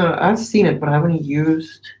used, I don't know, I've seen it, but I haven't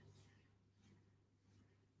used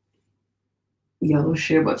yellow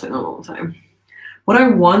shea butter in a long time. What I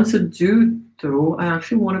want to do though, I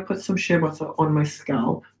actually want to put some shea butter on my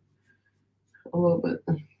scalp a little bit.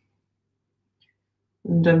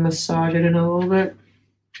 And then massage it in a little bit.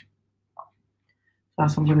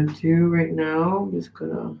 That's what I'm gonna do right now. I'm just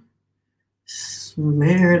gonna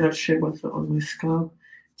smear that shea butter on my scalp.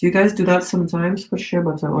 Do you guys do that sometimes? Put shea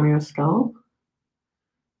butter on your scalp?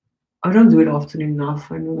 I don't do it often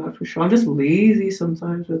enough, I know that for sure. I'm just lazy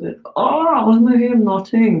sometimes with it. Oh, why is my hair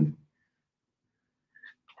knotting?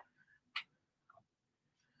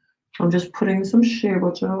 I'm just putting some shea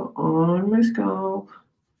butter on my scalp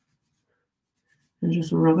and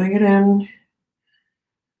just rubbing it in.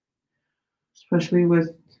 Especially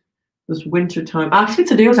with this winter time. Actually,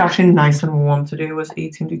 today was actually nice and warm. Today was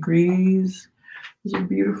 18 degrees. It was a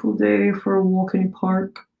beautiful day for a walk in the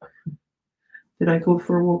park. Did I go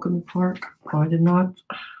for a walk in the park? Oh, I did not.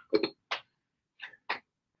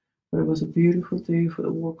 But it was a beautiful day for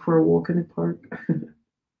a walk in the park.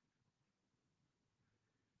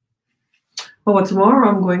 Oh, well, tomorrow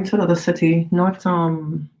I'm going to another city, not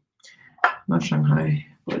Shanghai,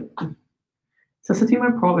 but it's a city in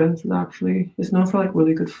my province. Actually, it's known for like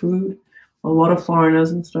really good food. A lot of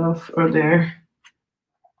foreigners and stuff are there.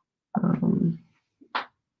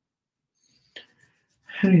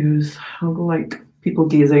 Anyways, I'll go like people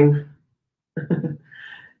gazing.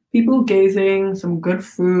 People gazing, some good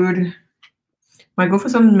food. Might go for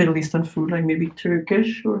some Middle Eastern food, like maybe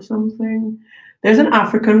Turkish or something. There's an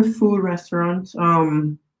African food restaurant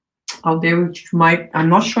out there which I'm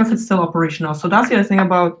not sure if it's still operational. So that's the other thing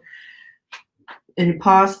about in the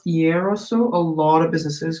past year or so, a lot of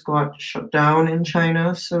businesses got shut down in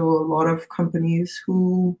China. So a lot of companies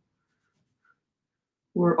who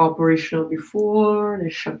were operational before, they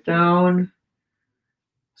shut down.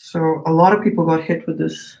 So a lot of people got hit with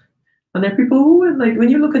this. And there are people who, like, when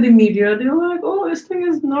you look at the media, they're like, oh, this thing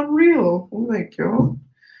is not real. I'm like, yo,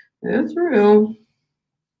 it's real.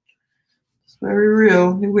 It's very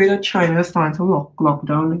real. The way that China is starting to lock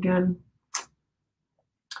down again.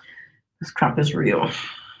 This crap is real.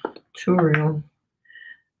 Too real.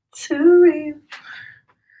 Too real.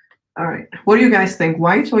 All right. What do you guys think?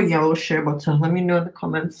 White or yellow shea butter? Let me know in the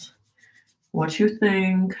comments what you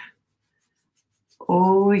think.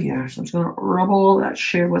 Oh yeah, so I'm just gonna rub all that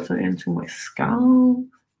shea butter into my scalp.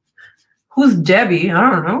 Who's Debbie? I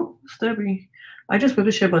don't know. Who's Debbie? I just whip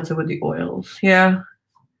the shea butter with the oils. Yeah,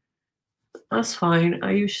 that's fine.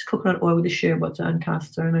 I use coconut oil with the shea butter and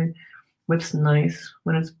castor, and it whips nice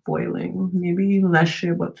when it's boiling. Maybe less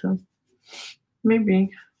shea butter. Maybe.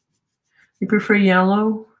 You prefer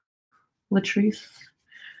yellow, Latrice?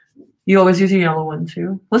 You always use a yellow one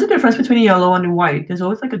too. What's the difference between a yellow and a white? There's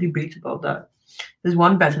always like a debate about that. Is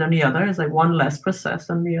one better than the other? Is like one less processed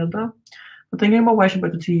than the other? I'm thinking about white shea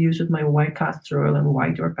butter to use with my white castor oil and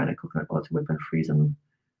white organic coconut oil to whip and freeze and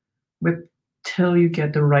whip till you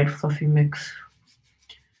get the right fluffy mix.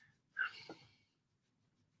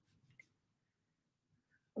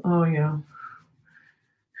 Oh yeah.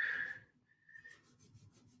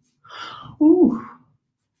 Ooh.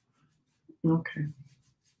 Okay.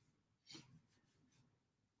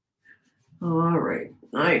 All right.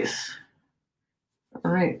 Nice.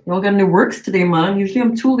 All right. Y'all got any works today, man. Usually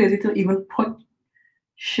I'm too lazy to even put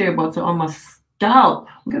shea butter on my scalp.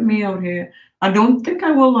 Look at me out here. I don't think I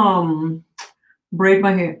will braid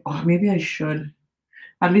my hair. Oh, maybe I should.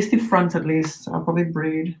 At least the front, at least. I'll probably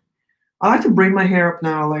braid. I like to braid my hair up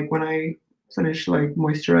now, like when I finish like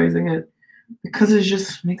moisturizing it, because it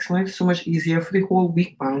just makes life so much easier for the whole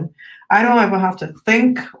week, man. I don't ever have to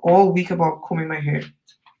think all week about combing my hair.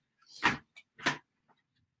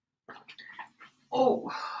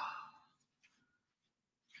 Oh.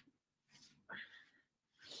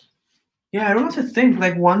 Yeah, I don't have to think.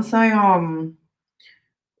 Like once I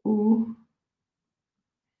ooh,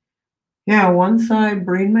 yeah, once I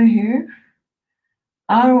braid my hair,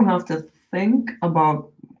 I don't have to think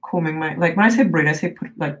about combing my, like when I say braid, I say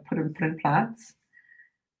put in plaits.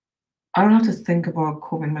 I don't have to think about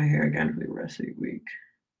combing my hair again for the rest of the week.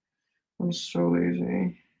 I'm so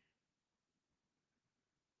lazy.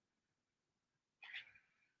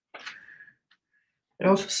 It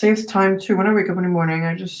also saves time too. When I wake up in the morning,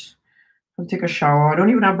 I just take a shower. I don't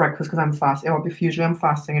even have breakfast because I'm fasting. Usually I'm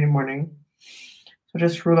fasting in the morning. So I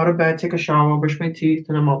just roll out of bed, take a shower, brush my teeth,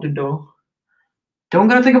 and I'm out the door. Don't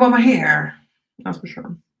gotta think about my hair. That's for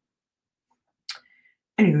sure.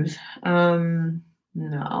 Anyways,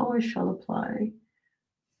 now I shall apply.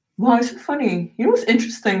 Wow, it's so funny. You know what's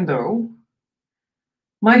interesting though?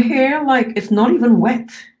 My hair, like, it's not even wet.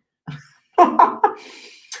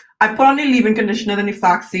 I put on the leave-in conditioner, then the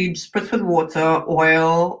flaxseed, spritz with water,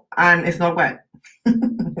 oil, and it's not wet.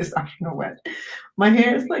 It's actually not wet. My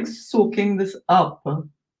hair is like soaking this up.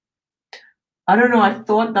 I don't know. I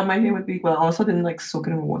thought that my hair would be, well, I also didn't like soak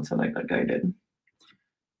it in water like that guy did.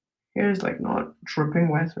 Hair is like not dripping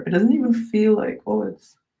wet. It doesn't even feel like, oh,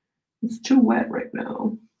 it's too wet right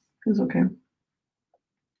now. It's okay.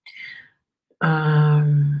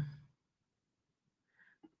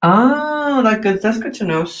 That's good to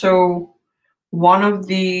know. So one of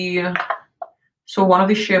the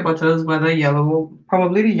shea butters, whether yellow,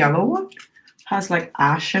 probably the yellow one, has like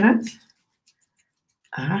ash in it.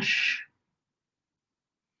 Ash.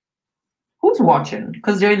 Who's watching?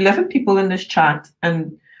 Because there are 11 people in this chat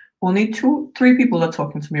and only 3 people are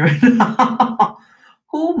talking to me right now.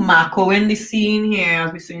 Who Mako in the scene here,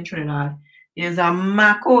 as we say in Trinidad, is a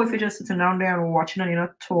Mako if you're just sitting down there and watching and you're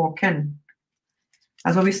not talking.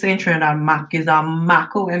 That's what we say in Trinidad. Mac is a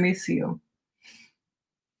Mako, M-A-C-O.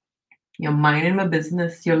 You're minding my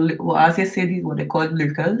business. Well, as you say, these what they call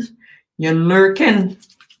lurkers. You're lurking.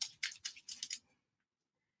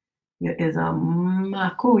 You is a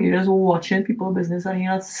Mako. You're just watching people's business and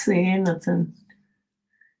you're not saying nothing.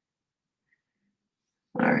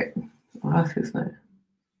 All right. Oh, that feels nice.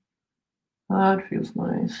 That feels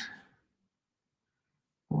nice.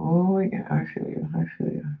 Oh yeah, I feel you. I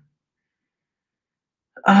feel you.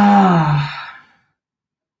 Ah.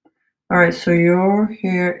 All right, so your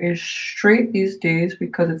hair is straight these days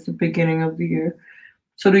because it's the beginning of the year.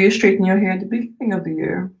 So do you straighten your hair at the beginning of the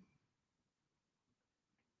year?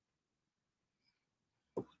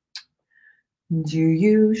 Do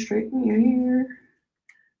you straighten your hair?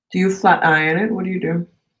 Do you flat iron it? What do you do?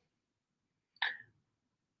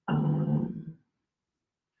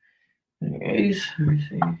 Anyways, let me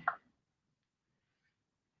see.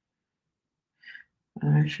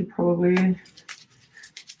 I should probably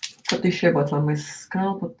put the shea butter on my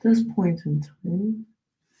scalp at this point in time.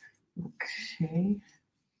 Okay.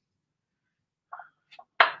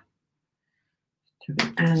 To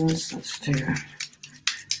the ends, let's do.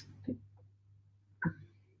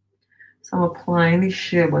 So I'm applying the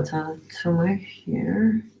shea butter to my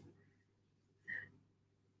hair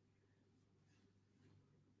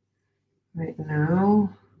right now.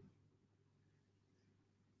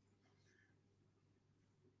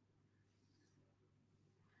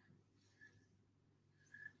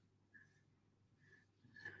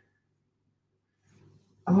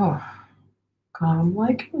 Oh, God, I'm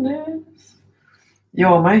liking this.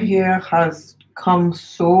 Yo, my hair has come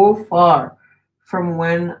so far from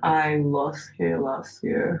when I lost hair last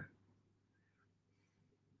year.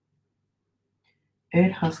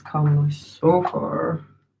 It has come so far.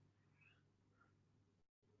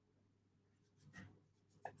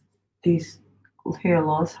 This hair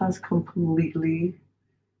loss has completely,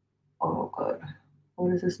 oh God,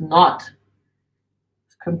 what is this? Not.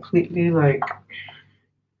 It's completely like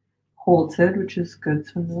halted, which is good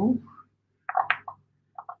to know.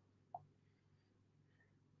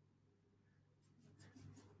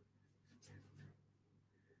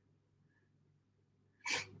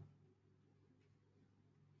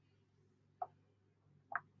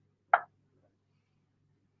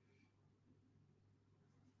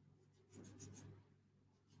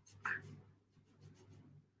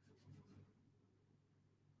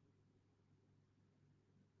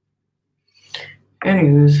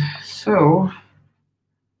 Anyways, so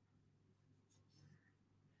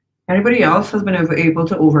anybody else has been able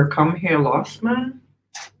to overcome hair loss, man?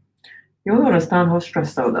 You don't understand how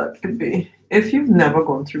stressed out that could be. If you've never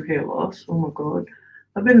gone through hair loss, oh my God,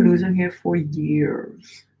 I've been losing hair for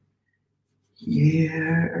years.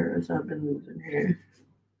 Years I've been losing hair.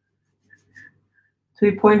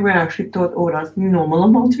 To the point where I actually thought, oh, that's the normal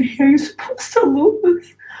amount of hair you're supposed to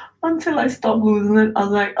lose. Until I stopped losing it, I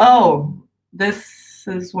was like, oh, this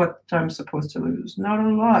is what I'm supposed to lose. Not a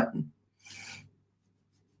lot.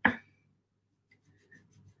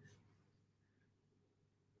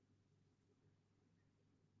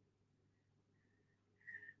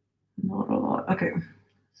 Not a lot. Okay,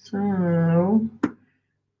 so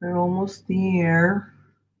we're almost there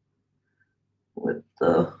with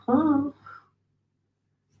the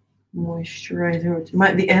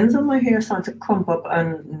moisturizer. The ends of my hair start to clump up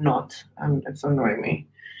and not, and it's annoying me.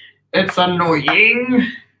 It's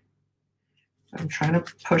annoying. I'm trying to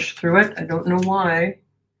push through it. I don't know why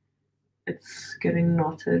it's getting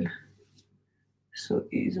knotted so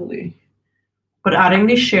easily. But adding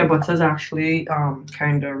the shea butter is actually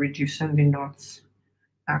kind of reducing the knots,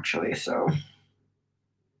 actually. So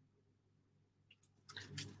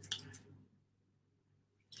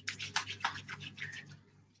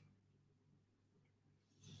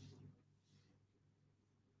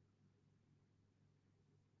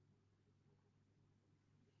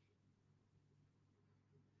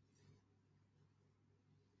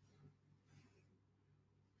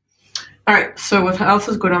all right, so what else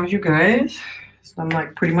is going on with you guys? So I'm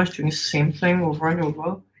like pretty much doing the same thing over and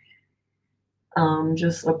over.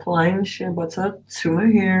 Just applying shea butter to my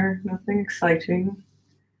hair. Nothing exciting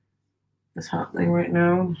is happening right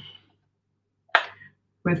now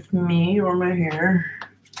with me or my hair.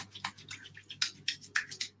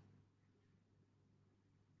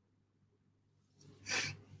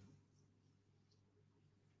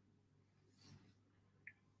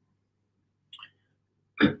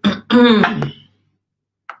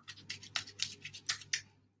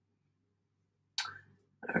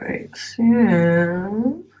 All right, so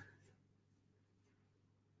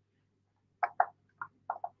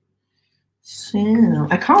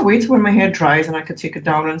I can't wait till when my hair dries and I can take it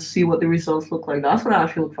down and see what the results look like. That's what I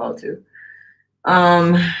actually look forward to.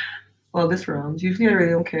 Well, this round. Usually I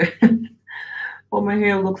really don't care what my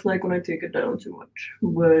hair looks like when I take it down too much,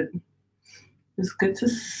 but it's good to.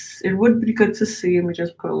 It would be good to see. Let me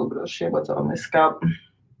just put a little bit of shea butter on my scalp.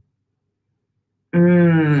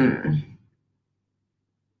 Mmm.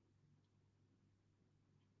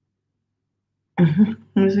 Let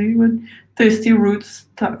me see what Tasty Roots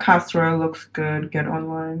castor oil looks good. Get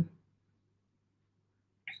online.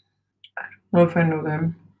 I don't know if I know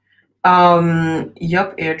them.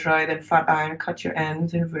 Yup, air dry, then fat iron, cut your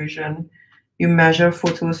ends, inversion. You measure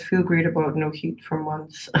photos, feel great about no heat for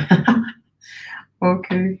months.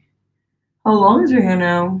 Okay. How long is your hair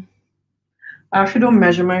now? I actually don't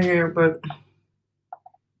measure my hair, but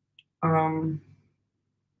um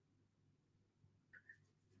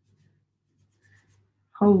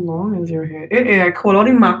how long is your hair? I call all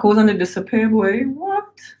the macros and they disappear, boy.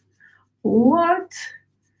 What? What?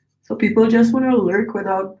 So people just want to lurk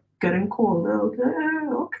without getting called out.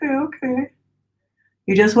 Okay.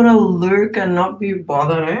 You just want to lurk and not be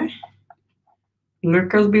bothered, eh?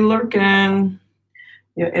 Lurkers be lurking.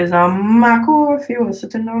 Yeah, is a Mako if you were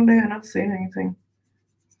sitting down there and not saying anything.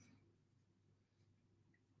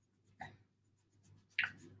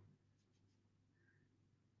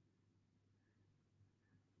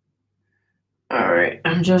 All right,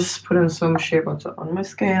 I'm just putting some shea butter on my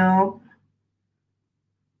scalp.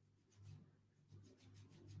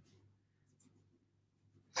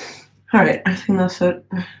 All right, I think that's it.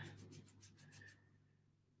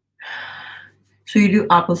 So you do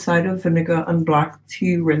apple cider vinegar and black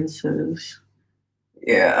tea rinses.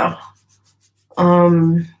 Yeah.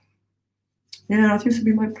 Yeah, that used to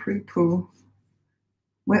be my pre-poo.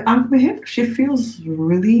 My hair actually feels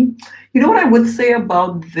really. You know what I would say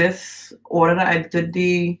about this order that I did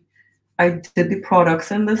the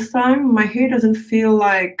products in this time? My hair doesn't feel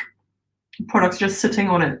like products just sitting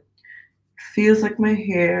on it. It feels like my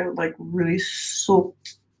hair like really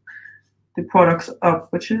soaked the products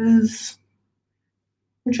up, which is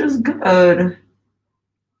good.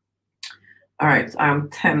 All right, I'm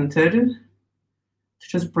tempted to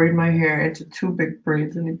just braid my hair into two big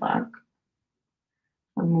braids in the back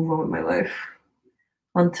and move on with my life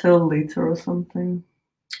until later or something.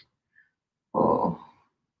 Oh,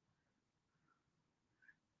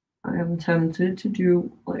 I am tempted to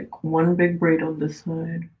do like one big braid on this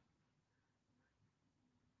side.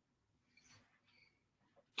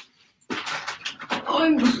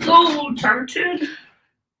 I'm so tempted.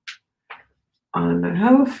 And I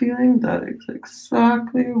have a feeling that is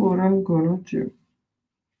exactly what I'm gonna do.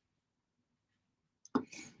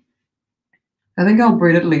 I think I'll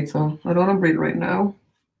braid it later. I don't want to braid right now.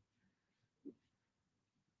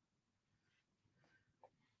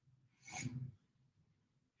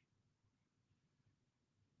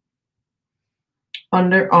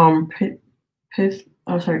 Under armpit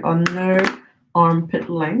under armpit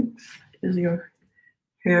length is your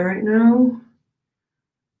hair right now.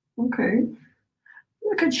 Okay.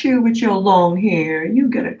 Look at you with your long hair. You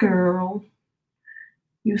get it, girl.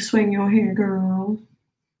 You swing your hair, girl.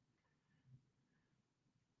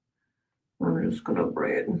 I'm just gonna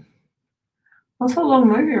braid. That's how long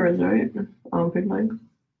my hair is, right? Armpit length.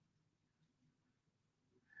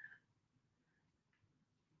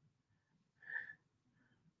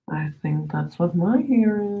 I think that's what my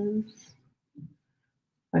hair is.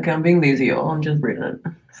 Okay, I'm being lazy, y'all. I'm just braiding it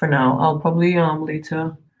for now. I'll probably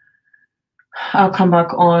later. I'll come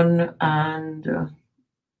back on and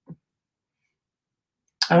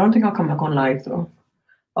I don't think I'll come back on live though.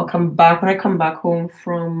 I'll come back when I come back home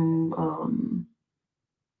from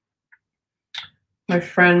my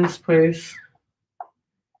friend's place.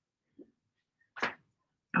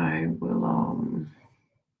 I will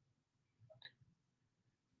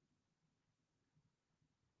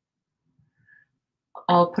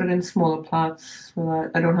I'll put it in smaller plots so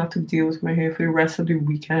that I don't have to deal with my hair for the rest of the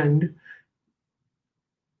weekend.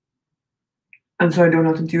 And so I don't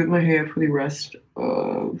have to deal with my hair for the rest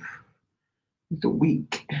of the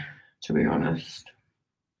week, to be honest.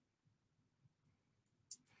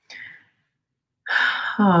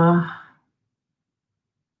 You're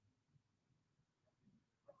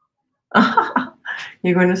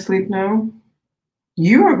going to sleep now?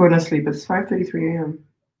 You are going to sleep. It's 5:33 a.m.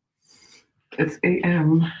 It's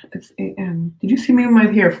a.m. It's a.m. Did you see me with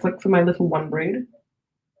my hair flick for my little one braid?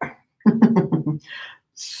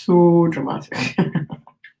 So dramatic.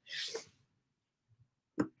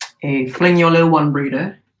 Hey, fling your little one braid,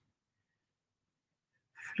 eh?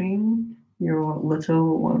 Fling your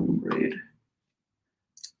little one braid.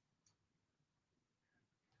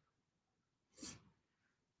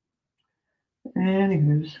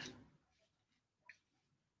 Anywho's.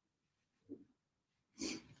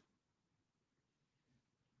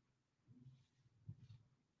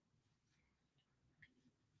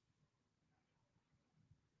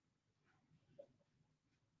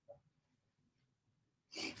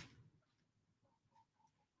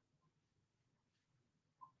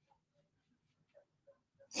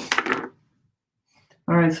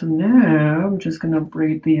 All right, so now I'm just gonna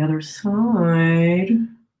braid the other side.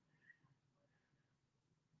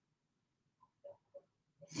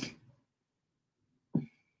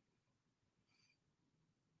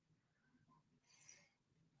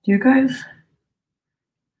 Do you guys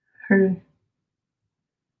heard?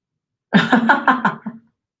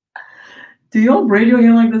 Do y'all braid your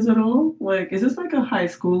hair like this at all? Like, is this like a high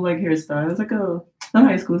school like hairstyle? It's like a not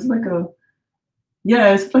high school. It's like a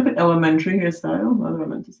yeah. It's like an elementary hairstyle. That's what I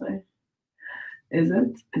meant to say. Is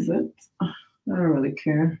it? Is it? I don't really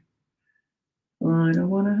care. I don't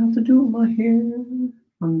want to have to do my hair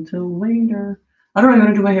until later. I don't really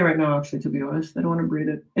want to do my hair right now, actually, to be honest. I don't want to braid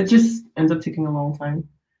it. It just ends up taking a long time.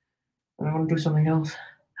 And I want to do something else.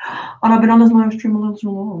 And I've been on this live stream a little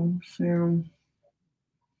too long, so.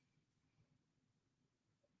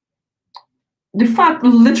 The fact,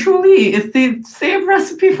 literally, it's the same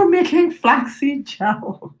recipe for making flaxseed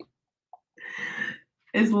gel.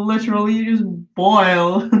 It's literally you just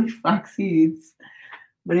boil flax seeds.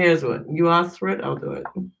 But here's what you asked for it, I'll do it.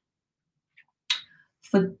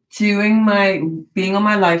 For being on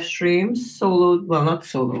my live stream solo, well, not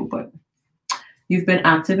solo, but You've been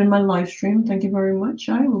active in my live stream. Thank you very much.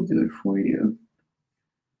 I will do it for you.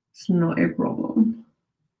 It's not a problem.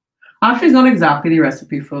 Actually, it's not exactly the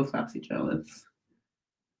recipe for flaxseed gel. It's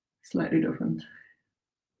slightly different.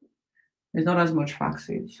 There's not as much flax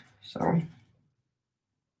seeds, so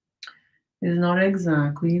it's not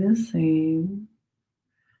exactly the same.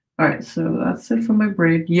 All right, so that's it for my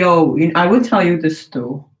braid. Yo, I would tell you this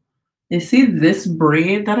too. You see this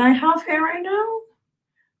braid that I have here right now?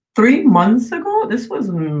 3 months ago, this was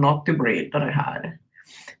not the braid that I had.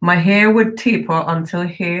 My hair would taper until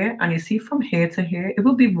here, and you see from here to here, it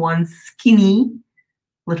will be one skinny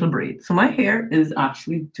little braid. So my hair is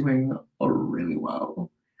actually doing really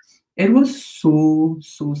well. It was so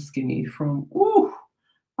skinny from, ooh,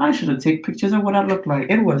 I should have taken pictures of what that looked like.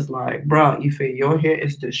 It was like, bro, Ife, your hair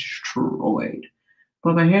is destroyed.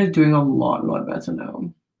 But my hair is doing a lot better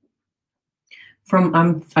now.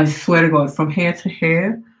 I swear to God, from hair to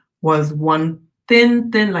hair was one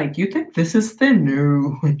thin, like, you think this is thin?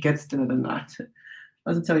 No, it gets thinner than that.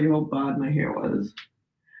 Doesn't tell you how bad my hair was.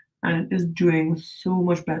 And it is doing so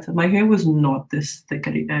much better. My hair was not this thick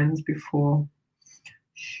at the ends before.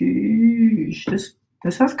 Sheesh, this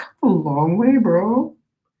has come a long way, bro.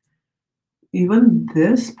 Even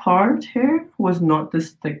this part here was not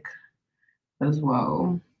this thick as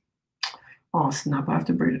well. Oh snap, I have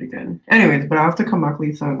to braid it again. Anyways, but I have to come back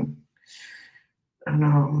later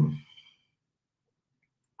and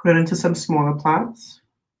put it into some smaller plats.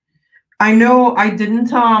 I know I didn't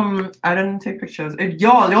take pictures.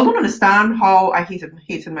 Y'all don't understand how I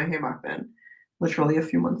hated my hair back then. Literally a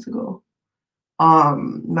few months ago.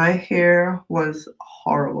 My hair was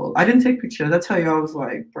horrible. I didn't take pictures. That's how I was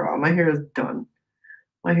like, bro, my hair is done.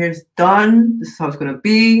 My hair is done. This is how it's gonna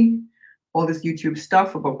be. All this YouTube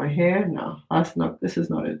stuff about my hair. No, this is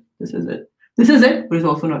not it. This is it. This is it, but it's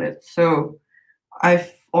also not it. So I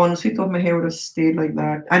honestly thought my hair would have stayed like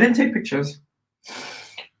that. I didn't take pictures.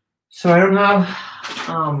 So I don't have,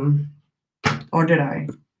 or did I?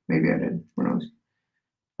 Maybe I did. Who knows?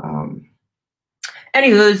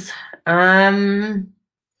 Anyways, oh,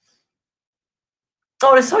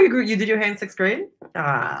 that's how you did your hair in 6th grade?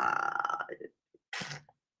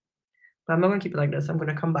 But I'm not gonna keep it like this. I'm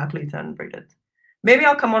gonna come back later and braid it. Maybe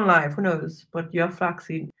I'll come on live, who knows? But you have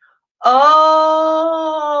flaxseed.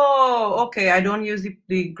 Oh, okay. I don't use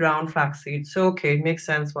the ground flaxseed. So okay, it makes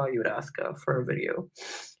sense why you would ask for a video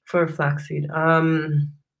for flaxseed.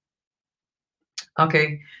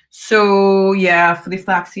 Okay, so yeah, for the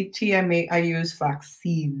flaxseed tea I use flax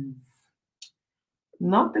seeds,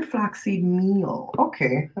 not the flaxseed meal.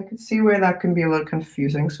 Okay, I can see where that can be a little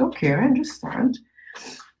confusing. So okay, I understand.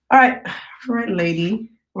 All right,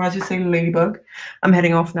 lady, or as you say, ladybug, I'm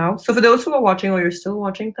heading off now. So for those who are watching or you're still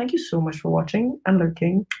watching, thank you so much for watching and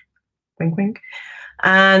lurking. Wink, wink.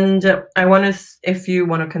 And if you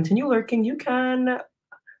want to continue lurking, you can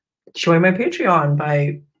join my Patreon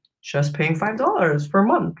by just paying $5 per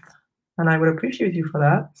month. And I would appreciate you for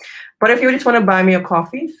that. But if you just want to buy me a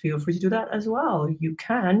coffee, feel free to do that as well. You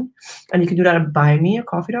can. And you can do that at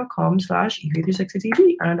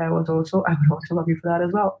buymeacoffee.com/EV360TV. And I would also love you for that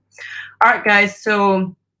as well. All right, guys.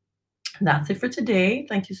 So that's it for today.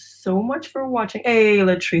 Thank you so much for watching. Hey,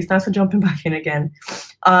 Latrice, thanks for jumping back in again.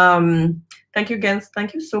 Thank you again.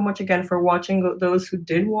 Thank you so much again for watching. Those who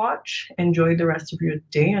did watch, enjoy the rest of your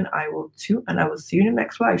day, and I will too. And I will see you in the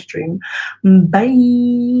next live stream.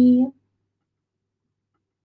 Bye.